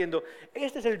pasajes sabiendo,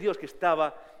 este es el Dios que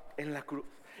estaba en la cruz.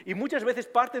 Y muchas veces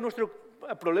parte de nuestro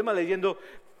problema leyendo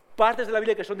partes de la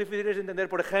Biblia que son difíciles de entender,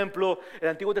 por ejemplo, el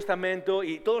Antiguo Testamento,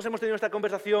 y todos hemos tenido esta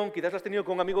conversación, quizás la has tenido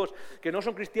con amigos que no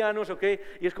son cristianos, ¿ok?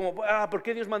 Y es como, ¿por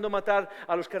qué Dios mandó matar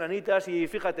a los cananitas? Y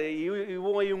fíjate, y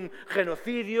hubo ahí un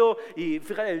genocidio, y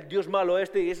fíjate, el Dios malo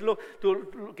y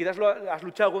tú quizás has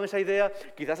luchado con esa idea,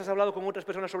 quizás has hablado con otras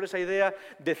personas sobre esa idea,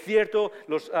 de cierto,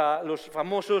 los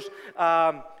famosos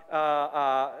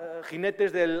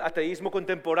jinetes del ateísmo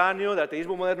contemporáneo, del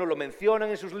ateísmo moderno, lo mencionan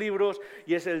en sus libros,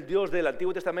 y es el Dios del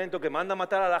Antiguo Testamento que manda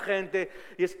matar a la gente.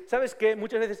 Y ¿sabes qué?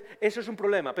 Muchas veces eso es un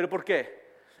problema. ¿Pero por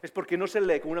qué? Es porque no se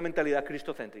lee con una mentalidad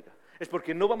cristocéntrica. Es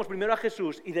porque no vamos primero a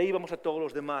Jesús y de ahí vamos a todos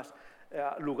los demás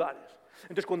lugares.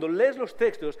 Entonces, cuando lees los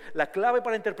textos, la clave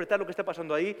para interpretar lo que está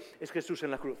pasando ahí es Jesús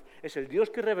en la cruz. Es el Dios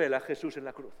que revela a Jesús en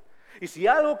la cruz. Y si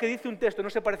algo que dice un texto no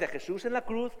se parece a Jesús en la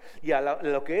cruz y a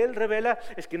lo que Él revela,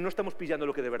 es que no estamos pillando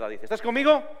lo que de verdad dice. ¿Estás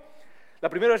conmigo? La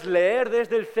primera es leer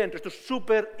desde el centro. Esto es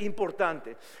súper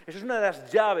importante. Eso es una de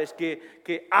las llaves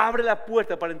que abre la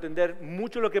puerta para entender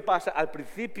mucho lo que pasa al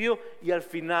principio y al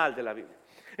final de la Biblia.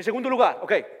 En segundo lugar,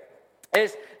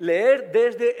 es leer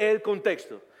desde el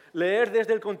contexto. Leer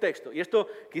desde el contexto. Y esto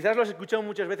quizás lo has escuchado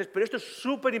muchas veces, pero esto es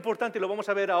súper importante y lo vamos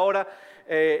a ver ahora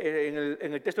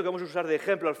en el texto que vamos a usar de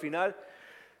ejemplo al final.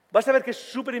 Vas a ver que es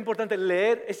súper importante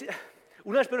leer.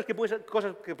 Una de las peores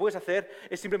cosas que puedes hacer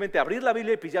es simplemente abrir la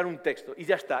Biblia y pillar un texto y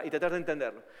ya está, y tratar de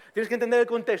entenderlo. Tienes que entender el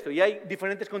contexto y hay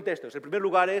diferentes contextos. El primer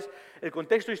lugar es el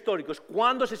contexto histórico, es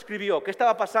cuándo se escribió, qué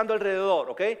estaba pasando alrededor,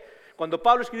 ¿ok? Cuando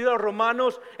Pablo escribió a los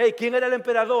romanos, ¿quién era el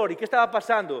emperador y qué estaba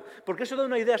pasando? Porque eso da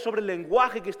una idea sobre el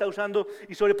lenguaje que está usando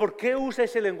y sobre por qué usa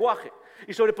ese lenguaje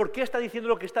y sobre por qué está diciendo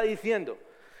lo que está diciendo.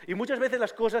 Y muchas veces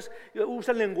las cosas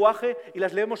usan lenguaje y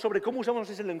las leemos sobre cómo usamos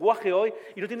ese lenguaje hoy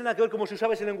y no tiene nada que ver cómo se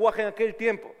usaba ese lenguaje en aquel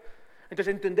tiempo. Entonces,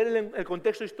 entender el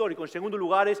contexto histórico. En segundo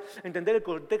lugar, es entender el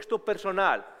contexto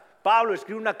personal. Pablo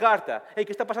escribe una carta. ¿Qué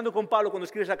está pasando con Pablo cuando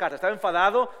escribe esa carta? ¿Estaba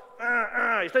enfadado?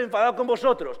 Estoy enfadado con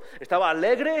vosotros. ¿Estaba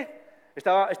alegre?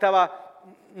 ¿Estaba,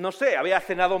 no sé, había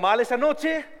cenado mal esa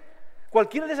noche?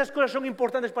 Cualquiera de esas cosas son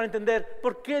importantes para entender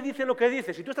por qué dice lo que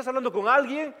dice. Si tú estás hablando con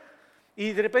alguien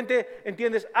y de repente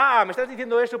entiendes, me estás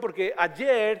diciendo eso porque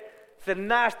ayer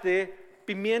cenaste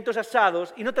pimientos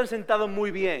asados y no te han sentado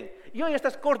muy bien. Y hoy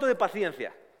estás corto de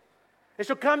paciencia.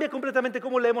 Eso cambia completamente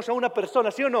cómo leemos a una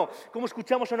persona, ¿sí o no? Cómo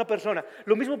escuchamos a una persona.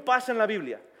 Lo mismo pasa en la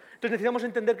Biblia. Entonces necesitamos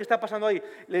entender qué está pasando ahí.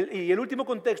 Y el último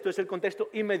contexto es el contexto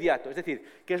inmediato. Es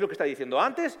decir, qué es lo que está diciendo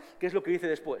antes, qué es lo que dice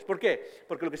después. ¿Por qué?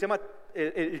 Porque lo que se llama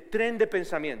el tren de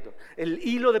pensamiento, el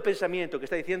hilo de pensamiento que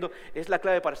está diciendo es la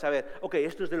clave para saber,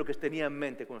 esto es de lo que tenía en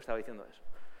mente cuando estaba diciendo eso.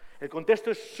 El contexto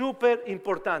es súper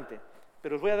importante,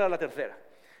 pero os voy a dar la tercera.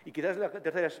 Y quizás la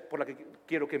tercera es por la que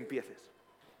quiero que empieces.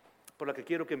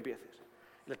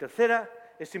 La tercera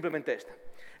es simplemente esta.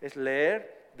 Es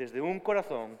leer desde un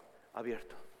corazón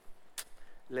abierto.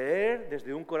 Leer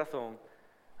desde un corazón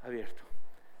abierto.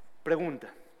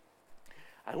 Pregunta.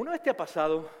 ¿Alguna vez te ha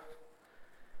pasado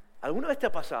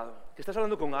que estás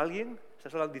hablando con alguien,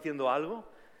 estás diciendo algo,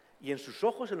 y en sus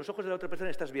ojos, en los ojos de la otra persona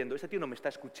estás viendo, este tío no me está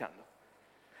escuchando?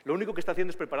 Lo único que está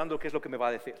haciendo es preparando qué es lo que me va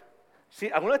a decir. ¿Sí?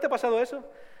 ¿Alguna vez te ha pasado eso?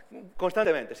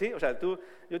 Constantemente, ¿sí? O sea, yo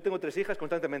tengo 3 hijas,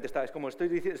 constantemente es como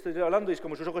estoy hablando y es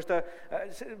como sus ojos están...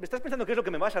 estás pensando qué es lo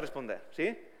que me vas a responder,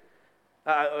 ¿sí?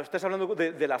 Estás hablando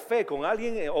de la fe con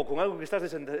alguien o con algo que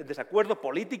estás en desacuerdo,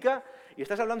 política, y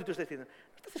estás hablando y tú estás diciendo,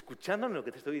 no estás escuchando lo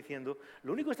que te estoy diciendo,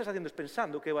 lo único que estás haciendo es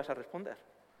pensando qué vas a responder.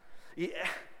 Y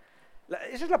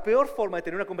esa es la peor forma de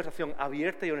tener una conversación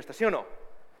abierta y honesta, ¿sí o no?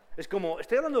 Es como,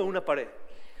 estoy hablando de una pared.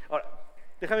 Ahora,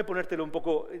 déjame ponértelo un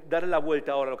poco, darle la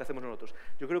vuelta ahora a lo que hacemos nosotros.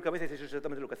 Yo creo que a veces eso es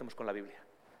exactamente lo que hacemos con la Biblia.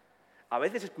 A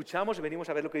veces escuchamos y venimos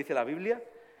a ver lo que dice la Biblia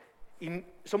y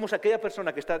somos aquella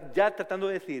persona que está ya tratando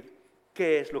de decir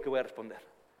qué es lo que voy a responder.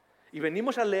 Y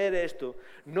venimos a leer esto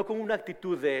no con una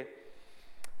actitud de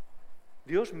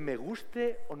Dios, me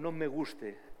guste o no me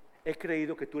guste, he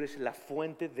creído que tú eres la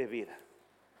fuente de vida.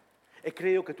 He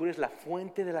creído que tú eres la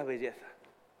fuente de la belleza.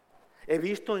 He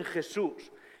visto en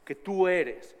Jesús que tú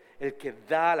eres el que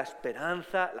da la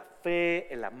esperanza, la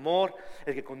fe, el amor,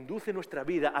 el que conduce nuestra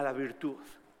vida a la virtud.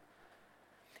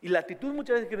 Y la actitud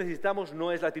muchas veces que necesitamos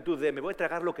no es la actitud de me voy a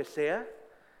tragar lo que sea,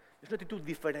 es una actitud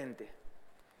diferente.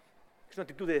 Es una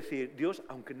actitud de decir, Dios,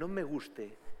 aunque no me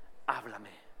guste, háblame.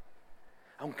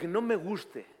 Aunque no me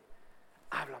guste,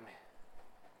 háblame.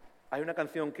 Hay una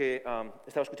canción que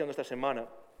estaba escuchando esta semana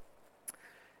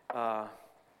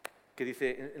que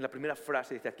dice, en la primera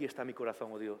frase dice, aquí está mi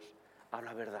corazón, oh Dios,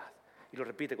 habla verdad. Y lo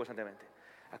repite constantemente.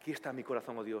 Aquí está mi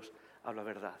corazón, oh Dios, habla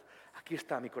verdad. Aquí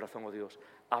está mi corazón, oh Dios,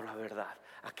 habla verdad.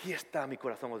 Aquí está mi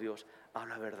corazón, oh Dios,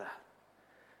 habla verdad.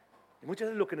 Y muchas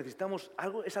veces lo que necesitamos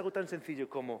es algo tan sencillo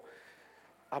como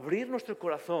abrir nuestro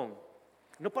corazón,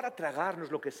 no para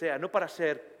tragarnos lo que sea, no para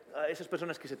ser esas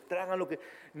personas que se tragan lo que...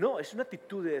 No, es una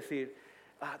actitud de decir,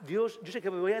 Dios, yo sé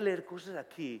que me voy a leer cosas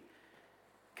aquí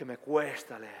que me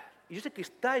cuesta leer. Y yo sé que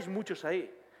estáis muchos ahí.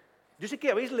 Yo sé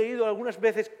que habéis leído algunas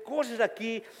veces cosas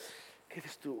aquí que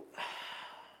dices tú,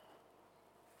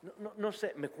 no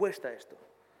sé, me cuesta esto.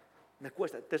 Me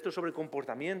cuesta. Textos sobre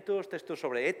comportamientos, textos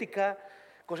sobre ética,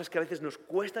 cosas que a veces nos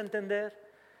cuesta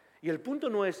entender. Y el punto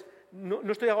no es,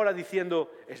 no estoy ahora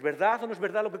diciendo, ¿es verdad o no es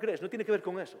verdad lo que crees? No tiene que ver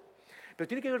con eso. Pero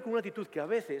tiene que ver con una actitud que a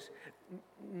veces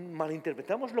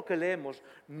malinterpretamos lo que leemos,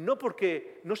 no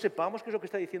porque no sepamos qué es lo que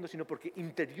está diciendo, sino porque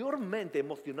interiormente,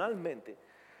 emocionalmente,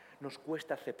 nos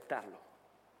cuesta aceptarlo.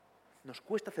 Nos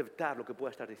cuesta aceptar lo que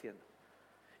pueda estar diciendo.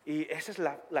 Y esa es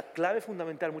la clave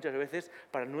fundamental muchas veces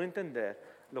para no entender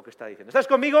lo que está diciendo. ¿Estás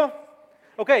conmigo?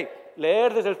 Ok,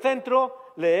 leer desde el centro,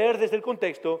 leer desde el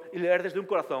contexto y leer desde un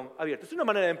corazón abierto. Es una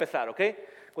manera de empezar, ¿ok?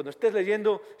 Cuando estés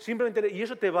leyendo, simplemente y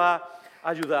eso te va a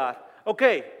ayudar. Ok,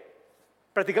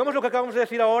 ¿practicamos lo que acabamos de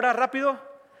decir ahora rápido?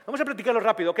 Vamos a practicarlo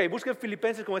rápido. Ok, busquen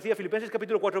Filipenses, como decía, Filipenses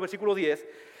capítulo 4, versículo 10.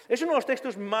 Es uno de los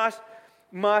textos más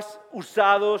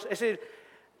usados.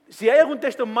 Si hay algún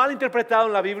texto mal interpretado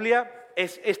en la Biblia,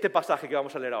 es este pasaje que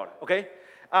vamos a leer ahora, ¿ok?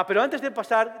 Pero antes de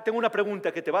pasar, tengo una pregunta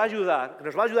que te va a ayudar, que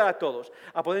nos va a ayudar a todos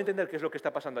a poder entender qué es lo que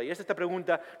está pasando ahí. Es esta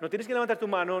pregunta, no tienes que levantar tu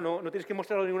mano, no tienes que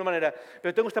mostrarlo de ninguna manera,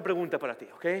 pero tengo esta pregunta para ti,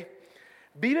 ¿ok?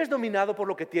 ¿Vives dominado por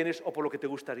lo que tienes o por lo que te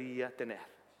gustaría tener?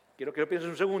 Quiero que lo pienses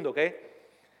un segundo, ¿ok?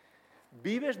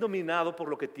 ¿Vives dominado por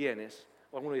lo que tienes?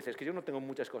 O alguno dice, es que yo no tengo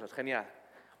muchas cosas, genial.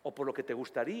 O por lo que te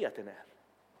gustaría tener.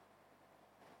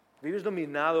 ¿Vives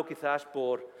dominado quizás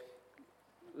por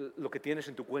lo que tienes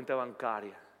en tu cuenta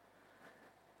bancaria?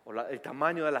 O el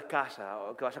tamaño de la casa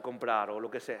que vas a comprar o lo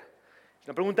que sea. Es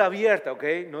una pregunta abierta, ¿ok?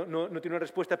 No tiene una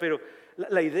respuesta, pero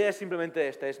la idea es simplemente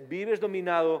esta, es ¿vives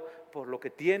dominado por lo que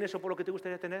tienes o por lo que te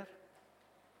gustaría tener?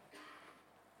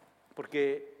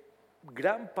 Porque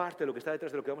gran parte de lo que está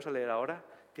detrás de lo que vamos a leer ahora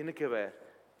tiene que ver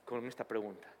con esta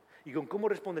pregunta y con cómo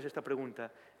respondes a esta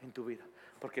pregunta en tu vida.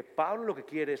 Porque Pablo lo que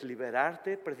quiere es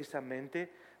liberarte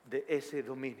precisamente de ese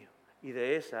dominio y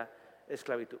de esa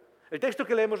esclavitud. El texto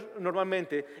que leemos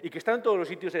normalmente y que está en todos los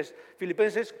sitios es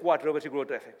Filipenses 4, versículo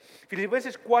 13.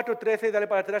 Filipenses 4, 13, dale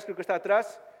para atrás, creo que está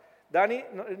atrás. Dani,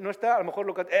 ¿no está? A lo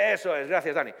mejor eso es,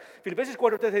 gracias Dani. Filipenses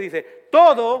 4, 13 dice,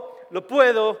 todo lo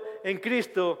puedo en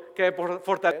Cristo que me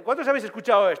fortalece. ¿Cuántos habéis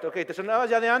escuchado esto? Okay, ¿te sonaba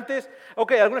ya de antes?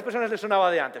 Ok, a algunas personas les sonaba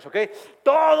de antes, ok.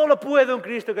 Todo lo puedo en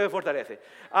Cristo que me fortalece.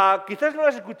 Quizás no lo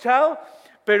has escuchado,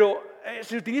 pero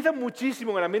se utiliza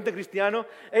muchísimo en el ambiente cristiano.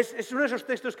 Es uno de esos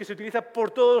textos que se utiliza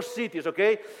por todos sitios, ¿ok?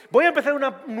 Voy a empezar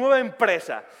una nueva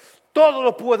empresa. Todo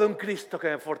lo puedo en Cristo que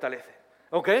me fortalece.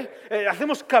 ¿Ok?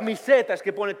 Hacemos camisetas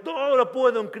que pone todo lo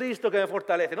puedo en Cristo que me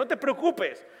fortalece. No te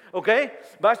preocupes, ¿ok?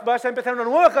 Vas a empezar una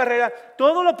nueva carrera,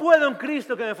 todo lo puedo en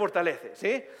Cristo que me fortalece,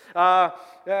 ¿sí?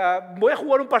 Voy a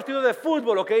jugar un partido de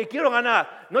fútbol, ¿ok? Quiero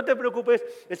ganar. No te preocupes,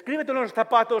 escríbete en los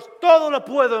zapatos, todo lo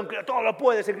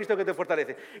puedes en Cristo que te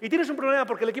fortalece. Y tienes un problema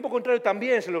porque el equipo contrario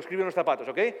también se lo escribe en los zapatos,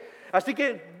 ¿ok? Así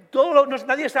que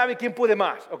nadie sabe quién puede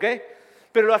más, ¿ok?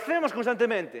 Pero lo hacemos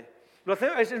constantemente.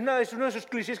 Es uno de esos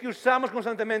clichés que usamos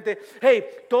constantemente. Hey,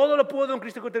 todo lo puedo en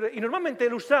Cristo. Y normalmente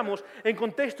lo usamos en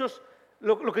contextos,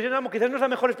 lo que yo llamo, quizás no es la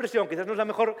mejor expresión, quizás no es la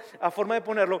mejor forma de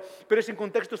ponerlo, pero es en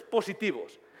contextos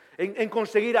positivos, en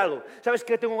conseguir algo. ¿Sabes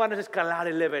qué? Tengo ganas de escalar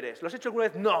el Everest. ¿Lo has hecho alguna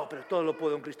vez? No, pero todo lo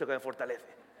puedo en Cristo que me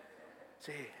fortalece.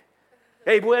 Sí.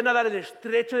 Hey, voy a nadar el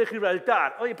estrecho de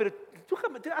Gibraltar. Oye, pero tú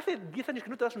hace 10 años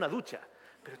que no te das una ducha,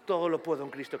 pero todo lo puedo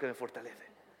en Cristo que me fortalece.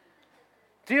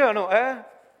 ¿Sí o no?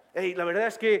 Hey, la verdad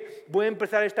es que voy a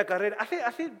empezar esta carrera.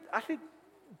 Hace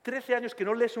 13 años que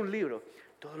no lees un libro.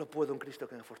 Todo lo puedo en Cristo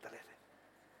que me fortalece.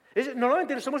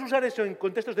 Normalmente solemos usar eso en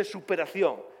contextos de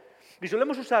superación. Y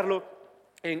solemos usarlo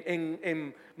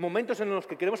en momentos en los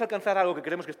que queremos alcanzar algo que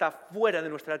creemos que está fuera de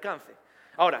nuestro alcance.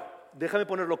 Ahora, déjame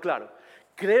ponerlo claro.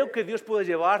 ¿Creo que Dios puede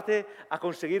llevarte a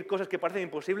conseguir cosas que parecen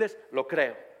imposibles? Lo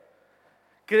creo.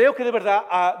 Creo que de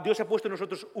verdad Dios ha puesto en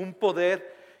nosotros un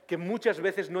poder que muchas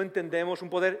veces no entendemos, un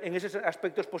poder en esos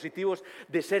aspectos positivos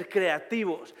de ser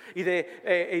creativos y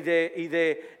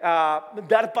de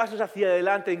dar pasos hacia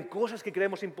adelante en cosas que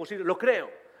creemos imposibles. Lo creo.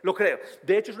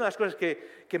 De hecho, es una de las cosas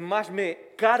que más me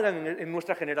cargan en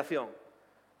nuestra generación.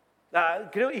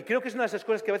 Creo que es una de esas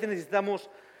cosas que a veces necesitamos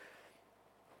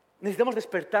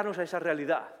despertarnos a esa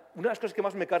realidad. Una de las cosas que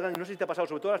más me cargan, y no sé si te ha pasado,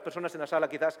 sobre todo a las personas en la sala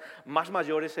quizás más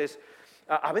mayores, es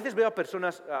a veces veo a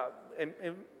personas...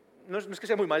 No es que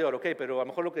sea muy mayor, ¿ok? Pero a lo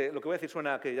mejor lo que voy a decir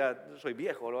suena que ya soy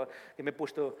viejo, que me he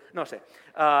puesto... No sé.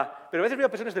 Pero a veces veo a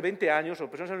personas de 20 años o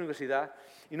personas en la universidad,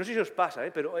 y no sé si os pasa,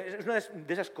 pero es una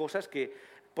de esas cosas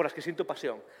por las que siento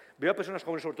pasión. Veo a personas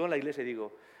jóvenes, sobre todo en la iglesia, y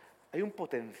digo, hay un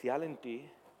potencial en ti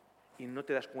y no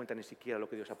te das cuenta ni siquiera de lo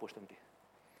que Dios ha puesto en ti.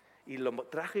 Y lo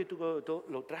trágico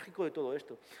de todo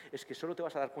esto es que solo te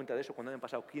vas a dar cuenta de eso cuando hayan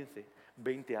pasado 15,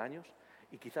 20 años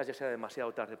y quizás ya sea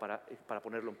demasiado tarde para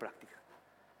ponerlo en práctica.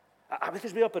 A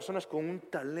veces veo a personas con un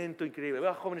talento increíble, veo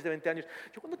a jóvenes de 20 años.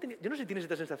 Yo no sé si tienes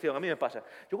esta sensación, a mí me pasa.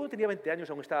 Yo cuando tenía 20 años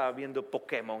aún estaba viendo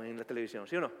Pokémon en la televisión,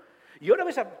 ¿sí o no? Y ahora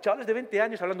ves a chavales de 20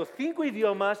 años hablando 5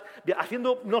 idiomas,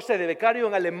 haciendo, no sé, de becario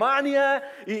en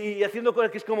Alemania y haciendo cosas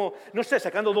que es como, no sé,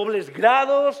 sacando dobles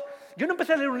grados. Yo no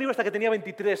empecé a leer un libro hasta que tenía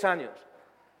 23 años.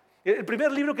 El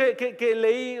primer libro que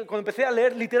leí, cuando empecé a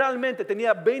leer, literalmente,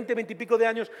 tenía 20 y pico de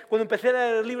años, cuando empecé a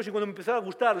leer libros y cuando me empezó a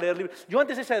gustar leer libros. Yo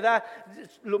antes de esa edad,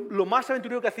 lo más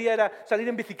aventurero que hacía era salir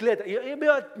en bicicleta. Y yo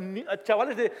veo a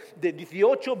chavales de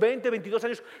 18, 20, 22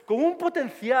 años con un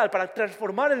potencial para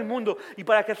transformar el mundo y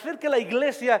para hacer que la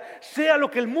iglesia sea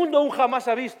lo que el mundo aún jamás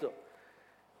ha visto.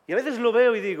 Y a veces lo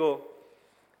veo y digo,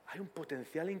 hay un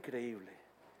potencial increíble.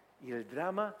 Y el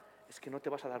drama es que no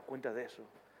te vas a dar cuenta de eso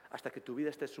hasta que tu vida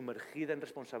esté sumergida en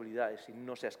responsabilidades y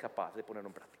no seas capaz de ponerlo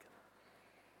en práctica.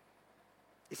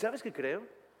 ¿Y sabes qué creo?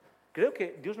 Creo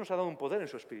que Dios nos ha dado un poder en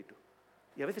su Espíritu.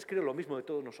 Y a veces creo lo mismo de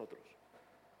todos nosotros.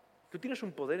 Tú tienes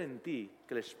un poder en ti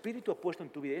que el Espíritu ha puesto en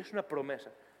tu vida y es una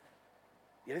promesa.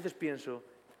 Y a veces pienso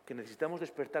que necesitamos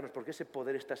despertarnos porque ese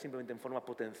poder está simplemente en forma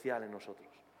potencial en nosotros.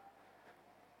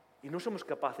 Y no somos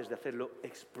capaces de hacerlo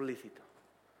explícito.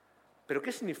 ¿Pero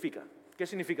qué significa? ¿Qué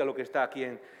significa lo que está aquí?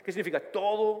 ¿Qué significa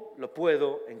todo lo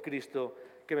puedo en Cristo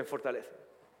que me fortalece?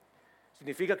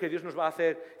 ¿Significa que Dios nos va a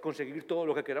hacer conseguir todo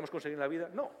lo que queramos conseguir en la vida?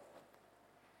 No.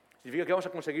 ¿Significa que vamos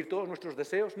a conseguir todos nuestros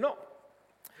deseos? No.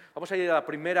 Vamos a ir a la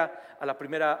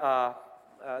primera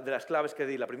de las claves que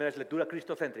di. La primera es lectura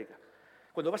cristocéntrica.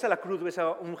 Cuando vas a la cruz ves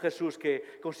a un Jesús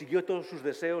que consiguió todos sus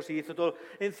deseos y hizo todo.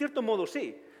 En cierto modo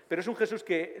sí. Pero es un Jesús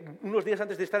que unos días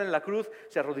antes de estar en la cruz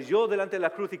se arrodilló delante de la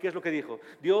cruz y ¿qué es lo que dijo?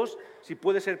 Dios, si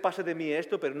puede ser, pase de mí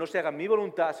esto, pero no se haga mi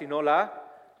voluntad, sino la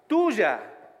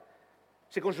tuya.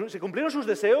 ¿Se cumplieron sus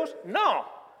deseos? No.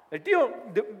 El tío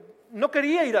no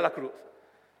quería ir a la cruz.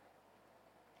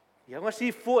 Y aún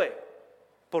así fue.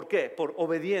 ¿Por qué? Por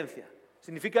obediencia.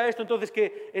 ¿Significa esto entonces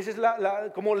que esa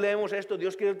es cómo leemos esto?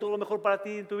 Dios quiere todo lo mejor para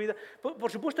ti en tu vida.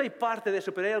 Por supuesto hay parte de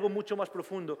eso, pero hay algo mucho más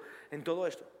profundo en todo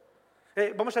esto.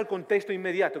 Vamos al contexto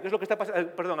inmediato, ¿qué es lo que está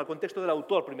pasando? Perdón, al contexto del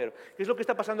autor primero. ¿Qué es lo que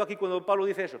está pasando aquí cuando Pablo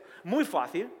dice eso? Muy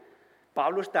fácil,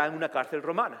 Pablo está en una cárcel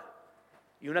romana.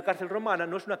 Y una cárcel romana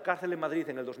no es una cárcel en Madrid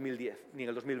en el 2010, ni en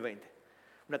el 2020.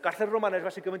 Una cárcel romana es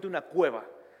básicamente una cueva,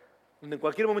 donde en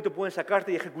cualquier momento pueden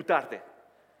sacarte y ejecutarte.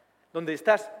 Donde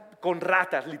estás con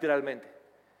ratas, literalmente.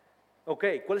 Ok,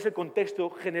 ¿cuál es el contexto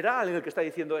general en el que está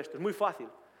diciendo esto? Es muy fácil.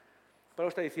 Pablo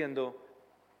está diciendo,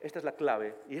 esta es la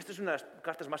clave, y esta es una de las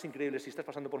cartas más increíbles si estás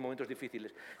pasando por momentos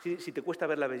difíciles, si te cuesta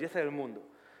ver la belleza del mundo.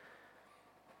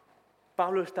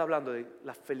 Pablo está hablando de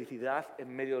la felicidad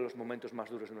en medio de los momentos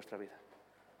más duros de nuestra vida.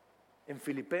 En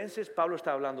Filipenses, Pablo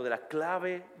está hablando de la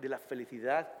clave de la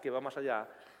felicidad que va más allá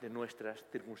de nuestras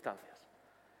circunstancias.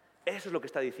 Eso es lo que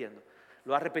está diciendo.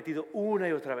 Lo ha repetido una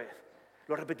y otra vez.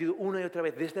 Lo ha repetido una y otra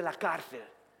vez desde la cárcel.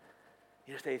 Y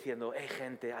él está diciendo, hey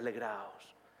gente,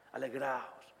 alegraos,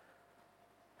 alegraos.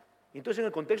 Y entonces en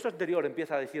el contexto anterior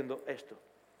empieza diciendo esto.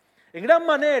 En gran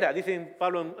manera, dice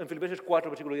Pablo en Filipenses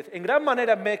 4, versículo 10, en gran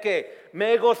manera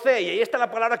me gocé, y ahí está la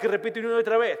palabra que repito una y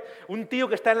otra vez, un tío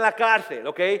que está en la cárcel,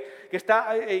 ¿ok? Que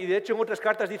está, y de hecho en otras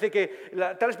cartas dice que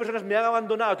tales personas me han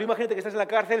abandonado. Tú imagínate que estás en la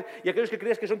cárcel y aquellos que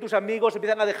crees que son tus amigos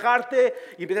empiezan a dejarte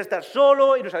y empiezas a estar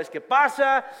solo y no sabes qué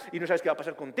pasa y no sabes qué va a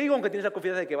pasar contigo, aunque tienes la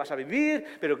confianza de que vas a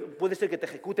vivir, pero puede ser que te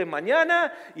ejecuten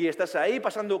mañana y estás ahí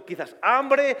pasando quizás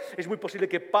hambre. Es muy posible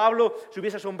que Pablo se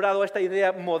hubiese asombrado a esta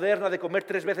idea moderna de comer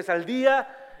 3 veces al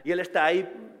día y él está ahí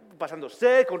pasando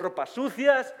sed, con ropas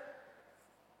sucias.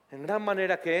 En gran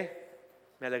manera que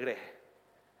me alegré,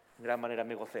 en gran manera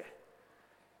me gocé,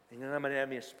 en gran manera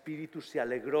mi espíritu se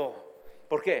alegró.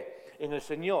 ¿Por qué? En el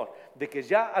Señor, de que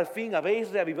ya al fin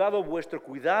habéis reavivado vuestro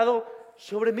cuidado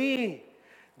sobre mí,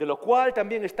 de lo cual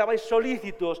también estabais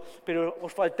solícitos, pero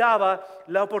os faltaba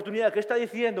la oportunidad. ¿Qué está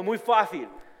diciendo? Muy fácil.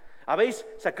 Habéis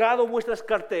sacado vuestras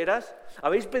carteras,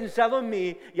 habéis pensado en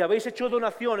mí y habéis hecho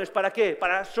donaciones. ¿Para qué?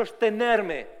 Para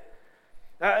sostenerme.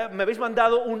 Me habéis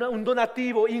mandado un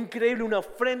donativo increíble, una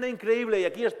ofrenda increíble y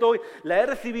aquí estoy, la he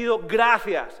recibido,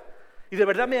 gracias. Y de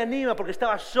verdad me anima porque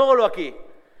estaba solo aquí.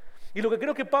 Y lo que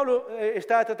creo que Pablo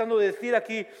está tratando de decir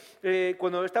aquí,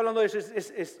 cuando está hablando de eso,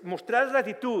 es mostrar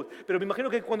gratitud. Pero me imagino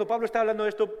que cuando Pablo está hablando de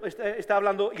esto, está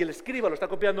hablando, y el escriba lo está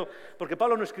copiando, porque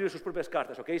Pablo no escribe sus propias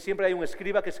cartas, ¿ok? Siempre hay un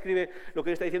escriba que escribe lo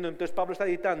que él está diciendo, entonces Pablo está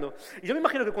editando. Y yo me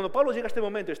imagino que cuando Pablo llega a este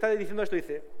momento, está diciendo esto,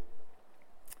 dice,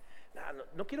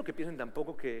 no quiero que piensen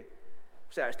tampoco que,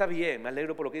 o sea, está bien, me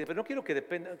alegro por lo que dice, pero no quiero que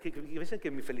piensen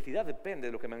que mi felicidad depende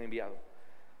de lo que me han enviado.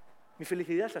 Mi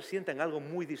felicidad se asienta en algo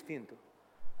muy distinto.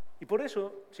 Y por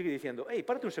eso sigue diciendo, hey,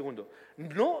 párate un segundo.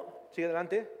 No, sigue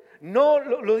adelante, no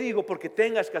lo digo porque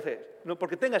tengas que hacer, no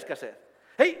porque tengas que hacer.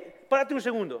 Hey, párate un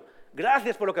segundo.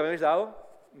 Gracias por lo que me habéis dado,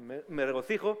 me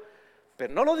regocijo,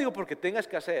 pero no lo digo porque tengas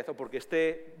que hacer, o porque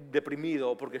esté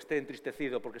deprimido, o porque esté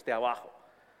entristecido, o porque esté abajo.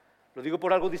 Lo digo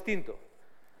por algo distinto.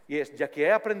 Y es, ya que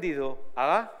he aprendido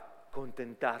a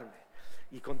contentarme.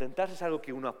 Y contentarse es algo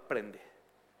que uno aprende.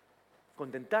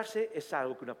 Contentarse es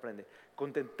algo que uno aprende.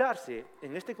 Contentarse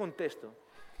en este contexto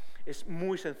es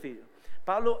muy sencillo.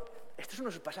 Pablo, estos son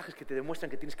unos pasajes que te demuestran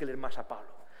que tienes que leer más a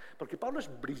Pablo. Porque Pablo es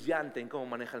brillante en cómo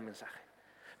maneja el mensaje.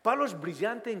 Pablo es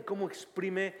brillante en cómo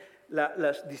exprime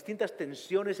las distintas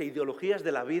tensiones e ideologías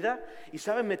de la vida y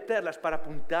sabe meterlas para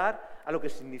apuntar a lo que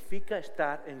significa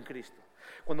estar en Cristo.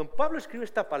 Cuando Pablo escribe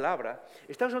esta palabra,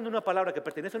 está usando una palabra que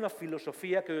pertenece a una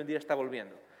filosofía que hoy en día está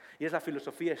volviendo. Y es la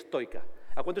filosofía estoica.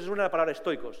 ¿A cuántos les suena la palabra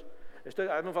estoicos?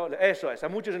 Eso es, a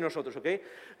muchos de nosotros, ¿ok?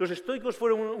 Los estoicos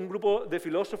fueron un grupo de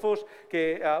filósofos,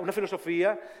 una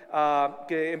filosofía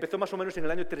que empezó más o menos en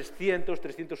el año 300,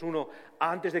 301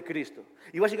 antes de Cristo.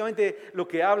 Y básicamente lo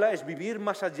que habla es vivir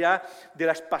más allá de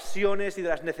las pasiones y de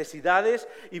las necesidades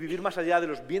y vivir más allá de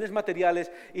los bienes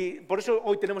materiales. Y por eso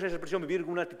hoy tenemos esa expresión, vivir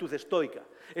con una actitud estoica.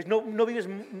 No vives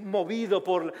movido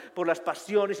por las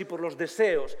pasiones y por los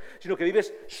deseos, sino que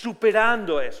vives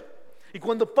superando eso. Y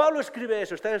cuando Pablo escribe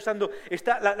eso,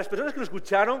 las personas que lo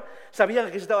escucharon sabían a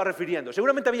qué se estaba refiriendo.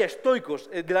 Seguramente había estoicos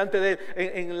delante de él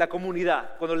en la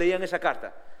comunidad cuando leían esa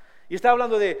carta. Y estaba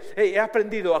hablando de, he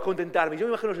aprendido a contentarme. Yo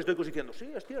me imagino a los estoicos diciendo,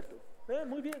 sí, es cierto,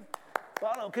 muy bien.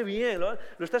 Pablo, qué bien, lo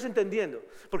estás entendiendo.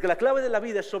 Porque la clave de la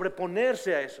vida es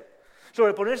sobreponerse a eso.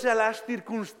 Sobreponerse a las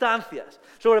circunstancias,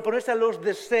 sobreponerse a los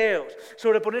deseos,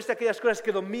 sobreponerse a aquellas cosas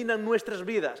que dominan nuestras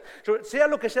vidas. Sea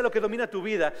lo que domina tu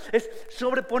vida, es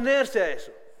sobreponerse a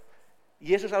eso.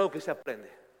 Y eso es algo que se aprende.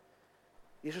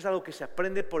 Y eso es algo que se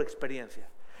aprende por experiencia.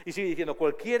 Y sigue diciendo,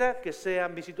 cualquiera que sea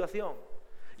mi situación.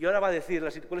 Y ahora va a decir,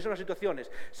 ¿cuáles son las situaciones?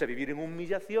 Sé vivir en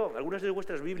humillación. Algunas de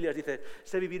vuestras Biblias dicen,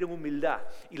 sé vivir en humildad.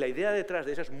 Y la idea detrás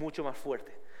de eso es mucho más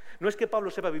fuerte. No es que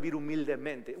Pablo sepa vivir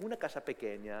humildemente, una casa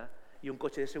pequeña y un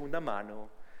coche de segunda mano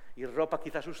y ropa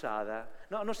quizás usada.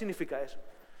 No significa eso.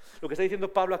 Lo que está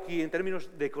diciendo Pablo aquí en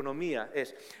términos de economía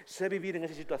es, sé vivir en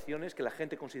esas situaciones que la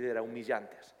gente considera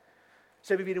humillantes.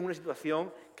 Sé vivir en una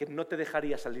situación que no te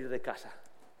dejaría salir de casa.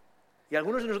 Y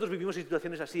algunos de nosotros vivimos en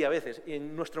situaciones así a veces,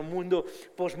 en nuestro mundo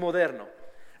posmoderno.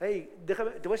 Hey,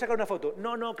 te voy a sacar una foto.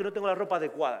 No, que no tengo la ropa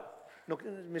adecuada. No,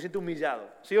 me siento humillado.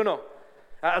 ¿Sí o no?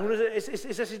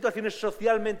 Esas situaciones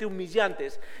socialmente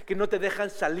humillantes que no te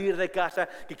dejan salir de casa,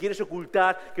 que quieres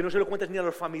ocultar, que no se lo cuentas ni a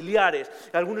los familiares.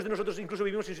 Algunos de nosotros incluso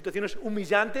vivimos en situaciones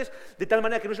humillantes de tal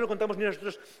manera que no se lo contamos ni a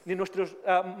nuestros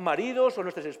maridos o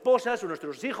nuestras esposas o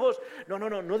nuestros hijos.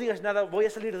 No digas nada, voy a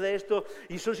salir de esto.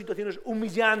 Y son situaciones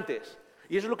humillantes.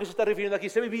 Y eso es lo que se está refiriendo aquí.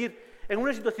 Sé vivir en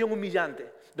una situación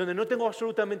humillante, donde no tengo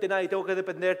absolutamente nada y tengo que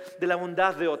depender de la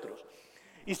bondad de otros.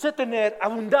 Y sé tener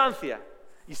abundancia.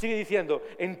 Y sigue diciendo,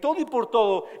 en todo y por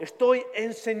todo estoy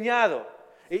enseñado.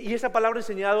 Y esa palabra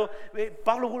enseñado,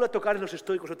 Pablo vuelve a tocar en los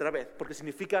estoicos otra vez, porque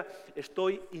significa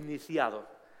estoy iniciado.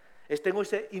 Tengo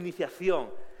esa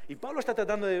iniciación. Y Pablo está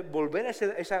tratando de volver a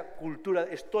esa cultura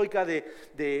estoica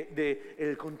de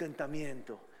el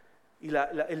contentamiento y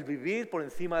el vivir por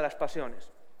encima de las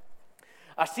pasiones.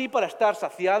 Así para estar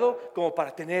saciado como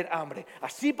para tener hambre.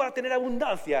 Así para tener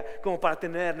abundancia como para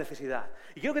tener necesidad.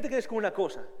 Y quiero que te quedes con una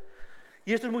cosa.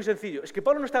 Y esto es muy sencillo. Es que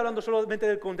Pablo no está hablando solamente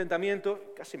del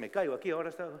contentamiento. Casi me caigo aquí ahora.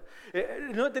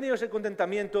 No he tenido ese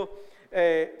contentamiento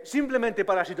simplemente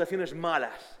para situaciones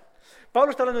malas. Pablo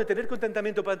está hablando de tener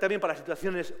contentamiento también para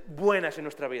situaciones buenas en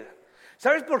nuestra vida.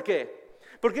 ¿Sabes por qué?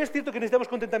 Porque es cierto que necesitamos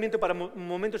contentamiento para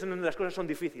momentos en donde las cosas son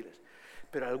difíciles.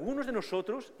 Pero algunos de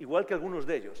nosotros, igual que algunos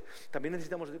de ellos, también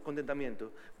necesitamos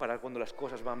contentamiento para cuando las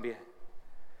cosas van bien.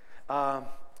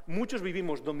 Muchos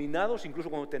vivimos dominados, incluso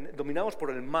dominados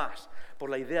por el más, por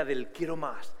la idea del quiero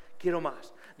más, quiero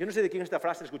más. Yo no sé de quién es esta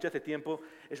frase, la escuché hace tiempo,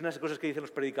 es una de las cosas que dicen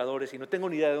los predicadores y no tengo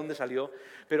ni idea de dónde salió,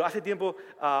 pero hace tiempo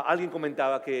alguien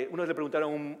comentaba que una vez le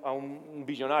preguntaron a un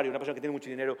billonario, una persona que tiene mucho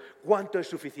dinero, ¿cuánto es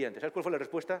suficiente? ¿Sabes cuál fue la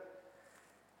respuesta?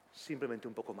 Simplemente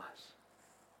un poco más.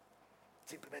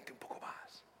 Simplemente un poco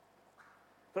más.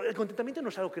 Pero el contentamiento no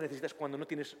es algo que necesitas cuando no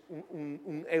tienes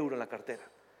un euro en la cartera.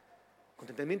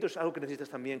 Contentamiento es algo que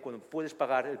necesitas también cuando puedes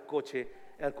pagar el coche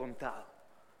al contado.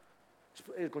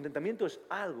 El contentamiento es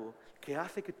algo que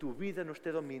hace que tu vida no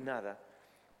esté dominada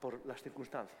por las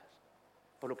circunstancias,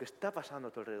 por lo que está pasando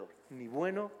a tu alrededor, ni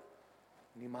bueno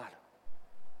ni malo.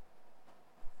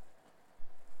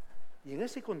 Y en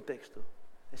ese contexto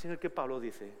es en el que Pablo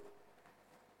dice,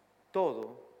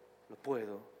 todo lo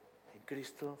puedo en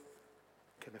Cristo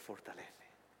que me fortalece.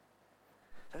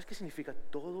 ¿Sabes qué significa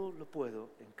todo lo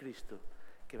puedo en Cristo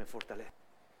que me fortalece?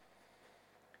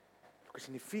 Lo que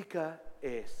significa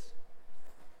es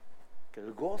que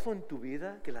el gozo en tu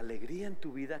vida, que la alegría en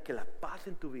tu vida, que la paz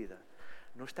en tu vida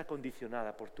no está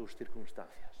condicionada por tus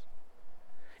circunstancias.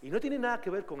 Y no tiene nada que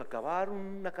ver con acabar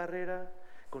una carrera,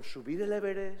 con subir el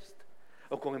Everest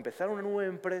o con empezar una nueva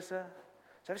empresa.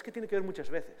 ¿Sabes qué tiene que ver muchas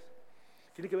veces?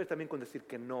 Tiene que ver también con decir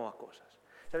que no a cosas.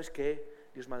 ¿Sabes qué?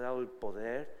 Dios me ha dado el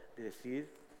poder de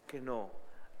decir que no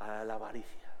a la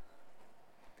avaricia.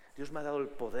 Dios me ha dado el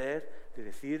poder de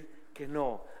decir que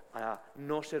no a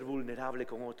no ser vulnerable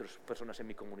con otras personas en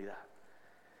mi comunidad.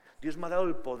 Dios me ha dado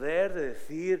el poder de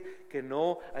decir que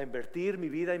no a invertir mi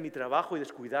vida y mi trabajo y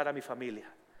descuidar a mi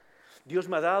familia. Dios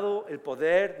me ha dado el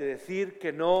poder de decir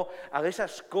que no a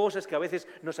esas cosas que a veces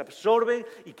nos absorben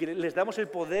y que les damos el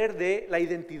poder de la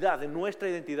identidad, de nuestra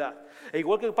identidad. E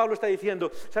igual que Pablo está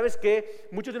diciendo, ¿sabes qué?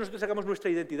 Muchos de nosotros sacamos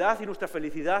nuestra identidad y nuestra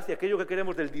felicidad y aquello que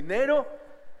queremos del dinero.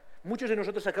 Muchos de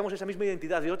nosotros sacamos esa misma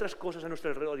identidad de otras cosas a nuestro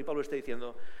alrededor. Y Pablo está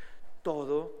diciendo,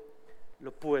 todo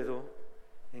lo puedo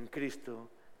en Cristo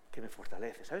que me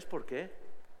fortalece. ¿Sabes por qué?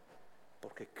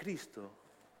 Porque Cristo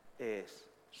es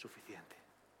suficiente.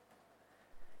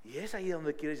 Y es ahí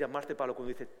donde quieres llamarte, Pablo, cuando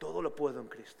dice, todo lo puedo en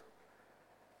Cristo.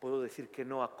 Puedo decir que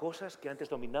no a cosas que antes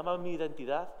dominaban mi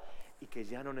identidad y que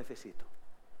ya no necesito.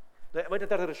 Voy a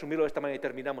tratar de resumirlo de esta manera y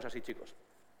terminamos así, chicos.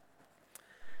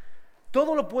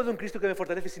 Todo lo puedo en Cristo que me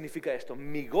fortalece significa esto.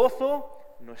 Mi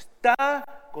gozo no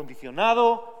está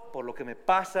condicionado por lo que me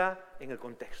pasa en el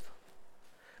contexto.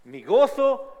 Mi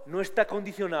gozo no está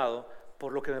condicionado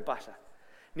por lo que me pasa.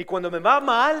 Ni cuando me va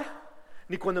mal,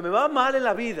 ni cuando me va mal en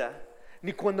la vida,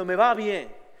 ni cuando me va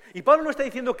bien. Y Pablo no está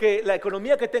diciendo que la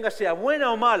economía que tengas sea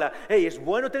buena o mala. Hey, es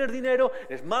bueno tener dinero,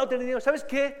 es malo tener dinero. ¿Sabes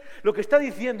qué? Lo que está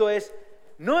diciendo es,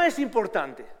 no es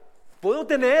importante. Puedo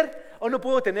tener o no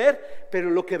puedo tener,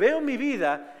 pero lo que veo en mi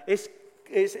vida es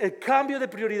el cambio de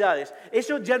prioridades.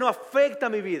 Eso ya no afecta a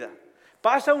mi vida.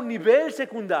 Pasa a un nivel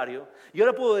secundario y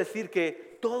ahora puedo decir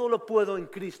que todo lo puedo en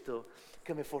Cristo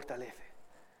que me fortalece.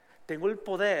 Tengo el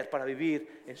poder para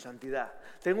vivir en santidad.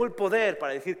 Tengo el poder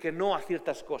para decir que no a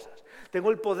ciertas cosas.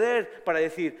 Tengo el poder para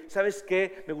decir, ¿sabes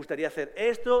qué? Me gustaría hacer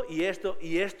esto y esto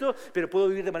y esto, pero puedo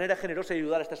vivir de manera generosa y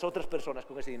ayudar a estas otras personas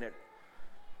con ese dinero.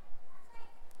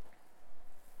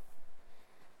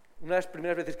 Una de las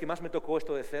primeras veces que más me tocó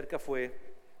esto de cerca fue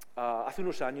hace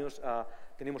unos años.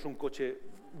 Teníamos un coche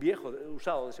viejo,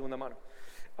 usado, de segunda mano.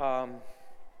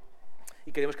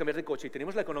 Y queríamos cambiar de coche y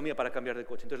teníamos la economía para cambiar de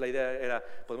coche. Entonces la idea era,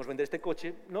 podemos vender este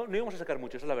coche, no íbamos a sacar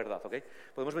mucho, esa es la verdad, ¿ok?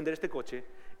 Podemos vender este coche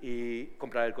y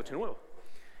comprar el coche nuevo.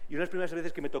 Y una de las primeras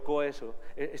veces que me tocó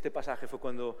este pasaje fue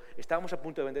cuando estábamos a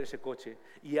punto de vender ese coche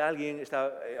y alguien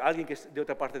que es de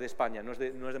otra parte de España, no es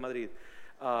de Madrid,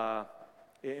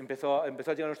 empezó a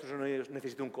llegar a nuestros sonidos,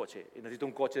 necesito un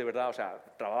coche de verdad, o sea,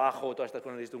 trabajo, todas estas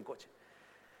cosas, necesito un coche.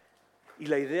 Y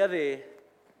la idea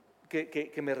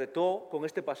que me retó con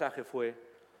este pasaje fue,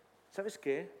 ¿sabes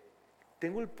qué?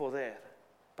 Tengo el poder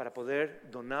para poder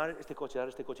donar este coche, dar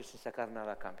este coche sin sacar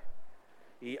nada a cambio.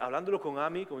 Y hablándolo con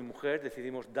Ami, con mi mujer,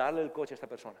 decidimos darle el coche a esta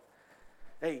persona.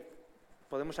 Hey,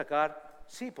 ¿podemos sacar?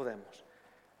 Sí, podemos.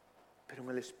 Pero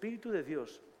en el Espíritu de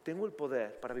Dios tengo el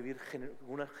poder para vivir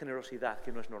una generosidad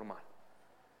que no es normal.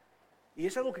 Y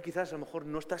es algo que quizás a lo mejor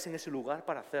no estás en ese lugar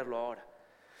para hacerlo ahora.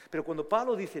 Pero cuando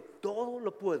Pablo dice, todo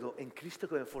lo puedo en Cristo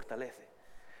que me fortalece,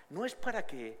 no es para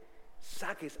que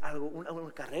saques algo,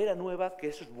 una carrera nueva, que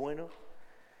eso es bueno.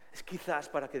 Es quizás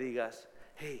para que digas,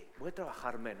 hey, voy a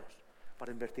trabajar menos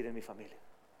para invertir en mi familia.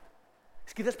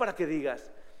 Es quizás para que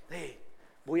digas, hey,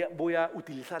 voy a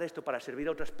utilizar esto para servir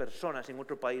a otras personas en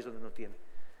otro país donde no tiene.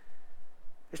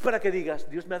 Es para que digas,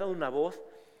 Dios me ha dado una voz,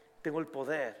 tengo el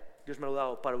poder, Dios me lo ha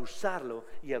dado para usarlo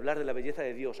y hablar de la belleza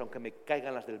de Dios, aunque me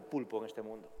caigan las del pulpo en este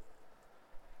mundo.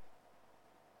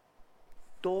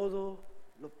 Todo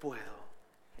lo puedo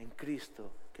en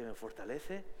Cristo que me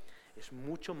fortalece es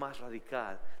mucho más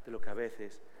radical de lo que a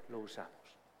veces lo usamos.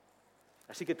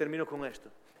 Así que termino con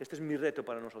esto. Este es mi reto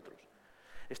para nosotros.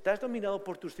 ¿Estás dominado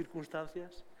por tus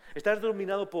circunstancias? ¿Estás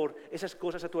dominado por esas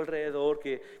cosas a tu alrededor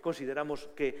que consideramos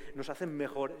que nos hacen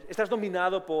mejores? ¿Estás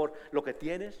dominado por lo que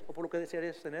tienes o por lo que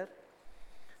desearías tener?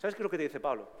 ¿Sabes qué es lo que te dice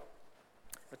Pablo?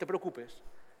 No te preocupes,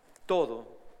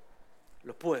 todo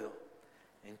lo puedo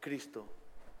en Cristo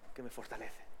que me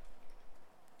fortalece.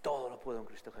 Todo lo puedo en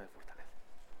Cristo que me fortalece.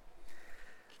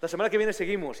 La semana que viene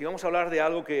seguimos y vamos a hablar de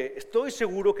algo que estoy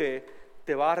seguro que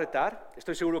te va a retar,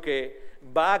 estoy seguro que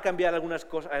va a cambiar algunas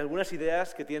cosas, algunas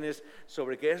ideas que tienes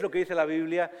sobre qué es lo que dice la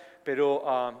Biblia,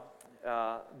 pero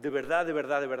de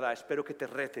verdad, espero que te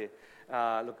rete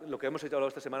lo que hemos hablado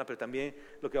esta semana, pero también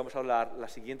lo que vamos a hablar la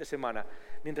siguiente semana,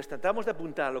 mientras tratamos de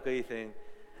apuntar lo que dicen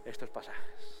estos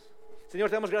pasajes. Señor,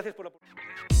 te damos gracias por la oportunidad.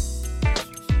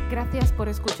 Gracias por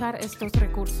escuchar estos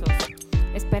recursos.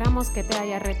 Esperamos que te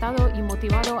haya retado y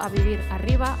motivado a vivir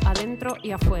arriba, adentro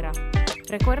y afuera.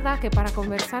 Recuerda que para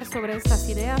conversar sobre estas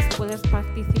ideas puedes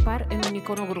participar en un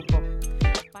icono grupo.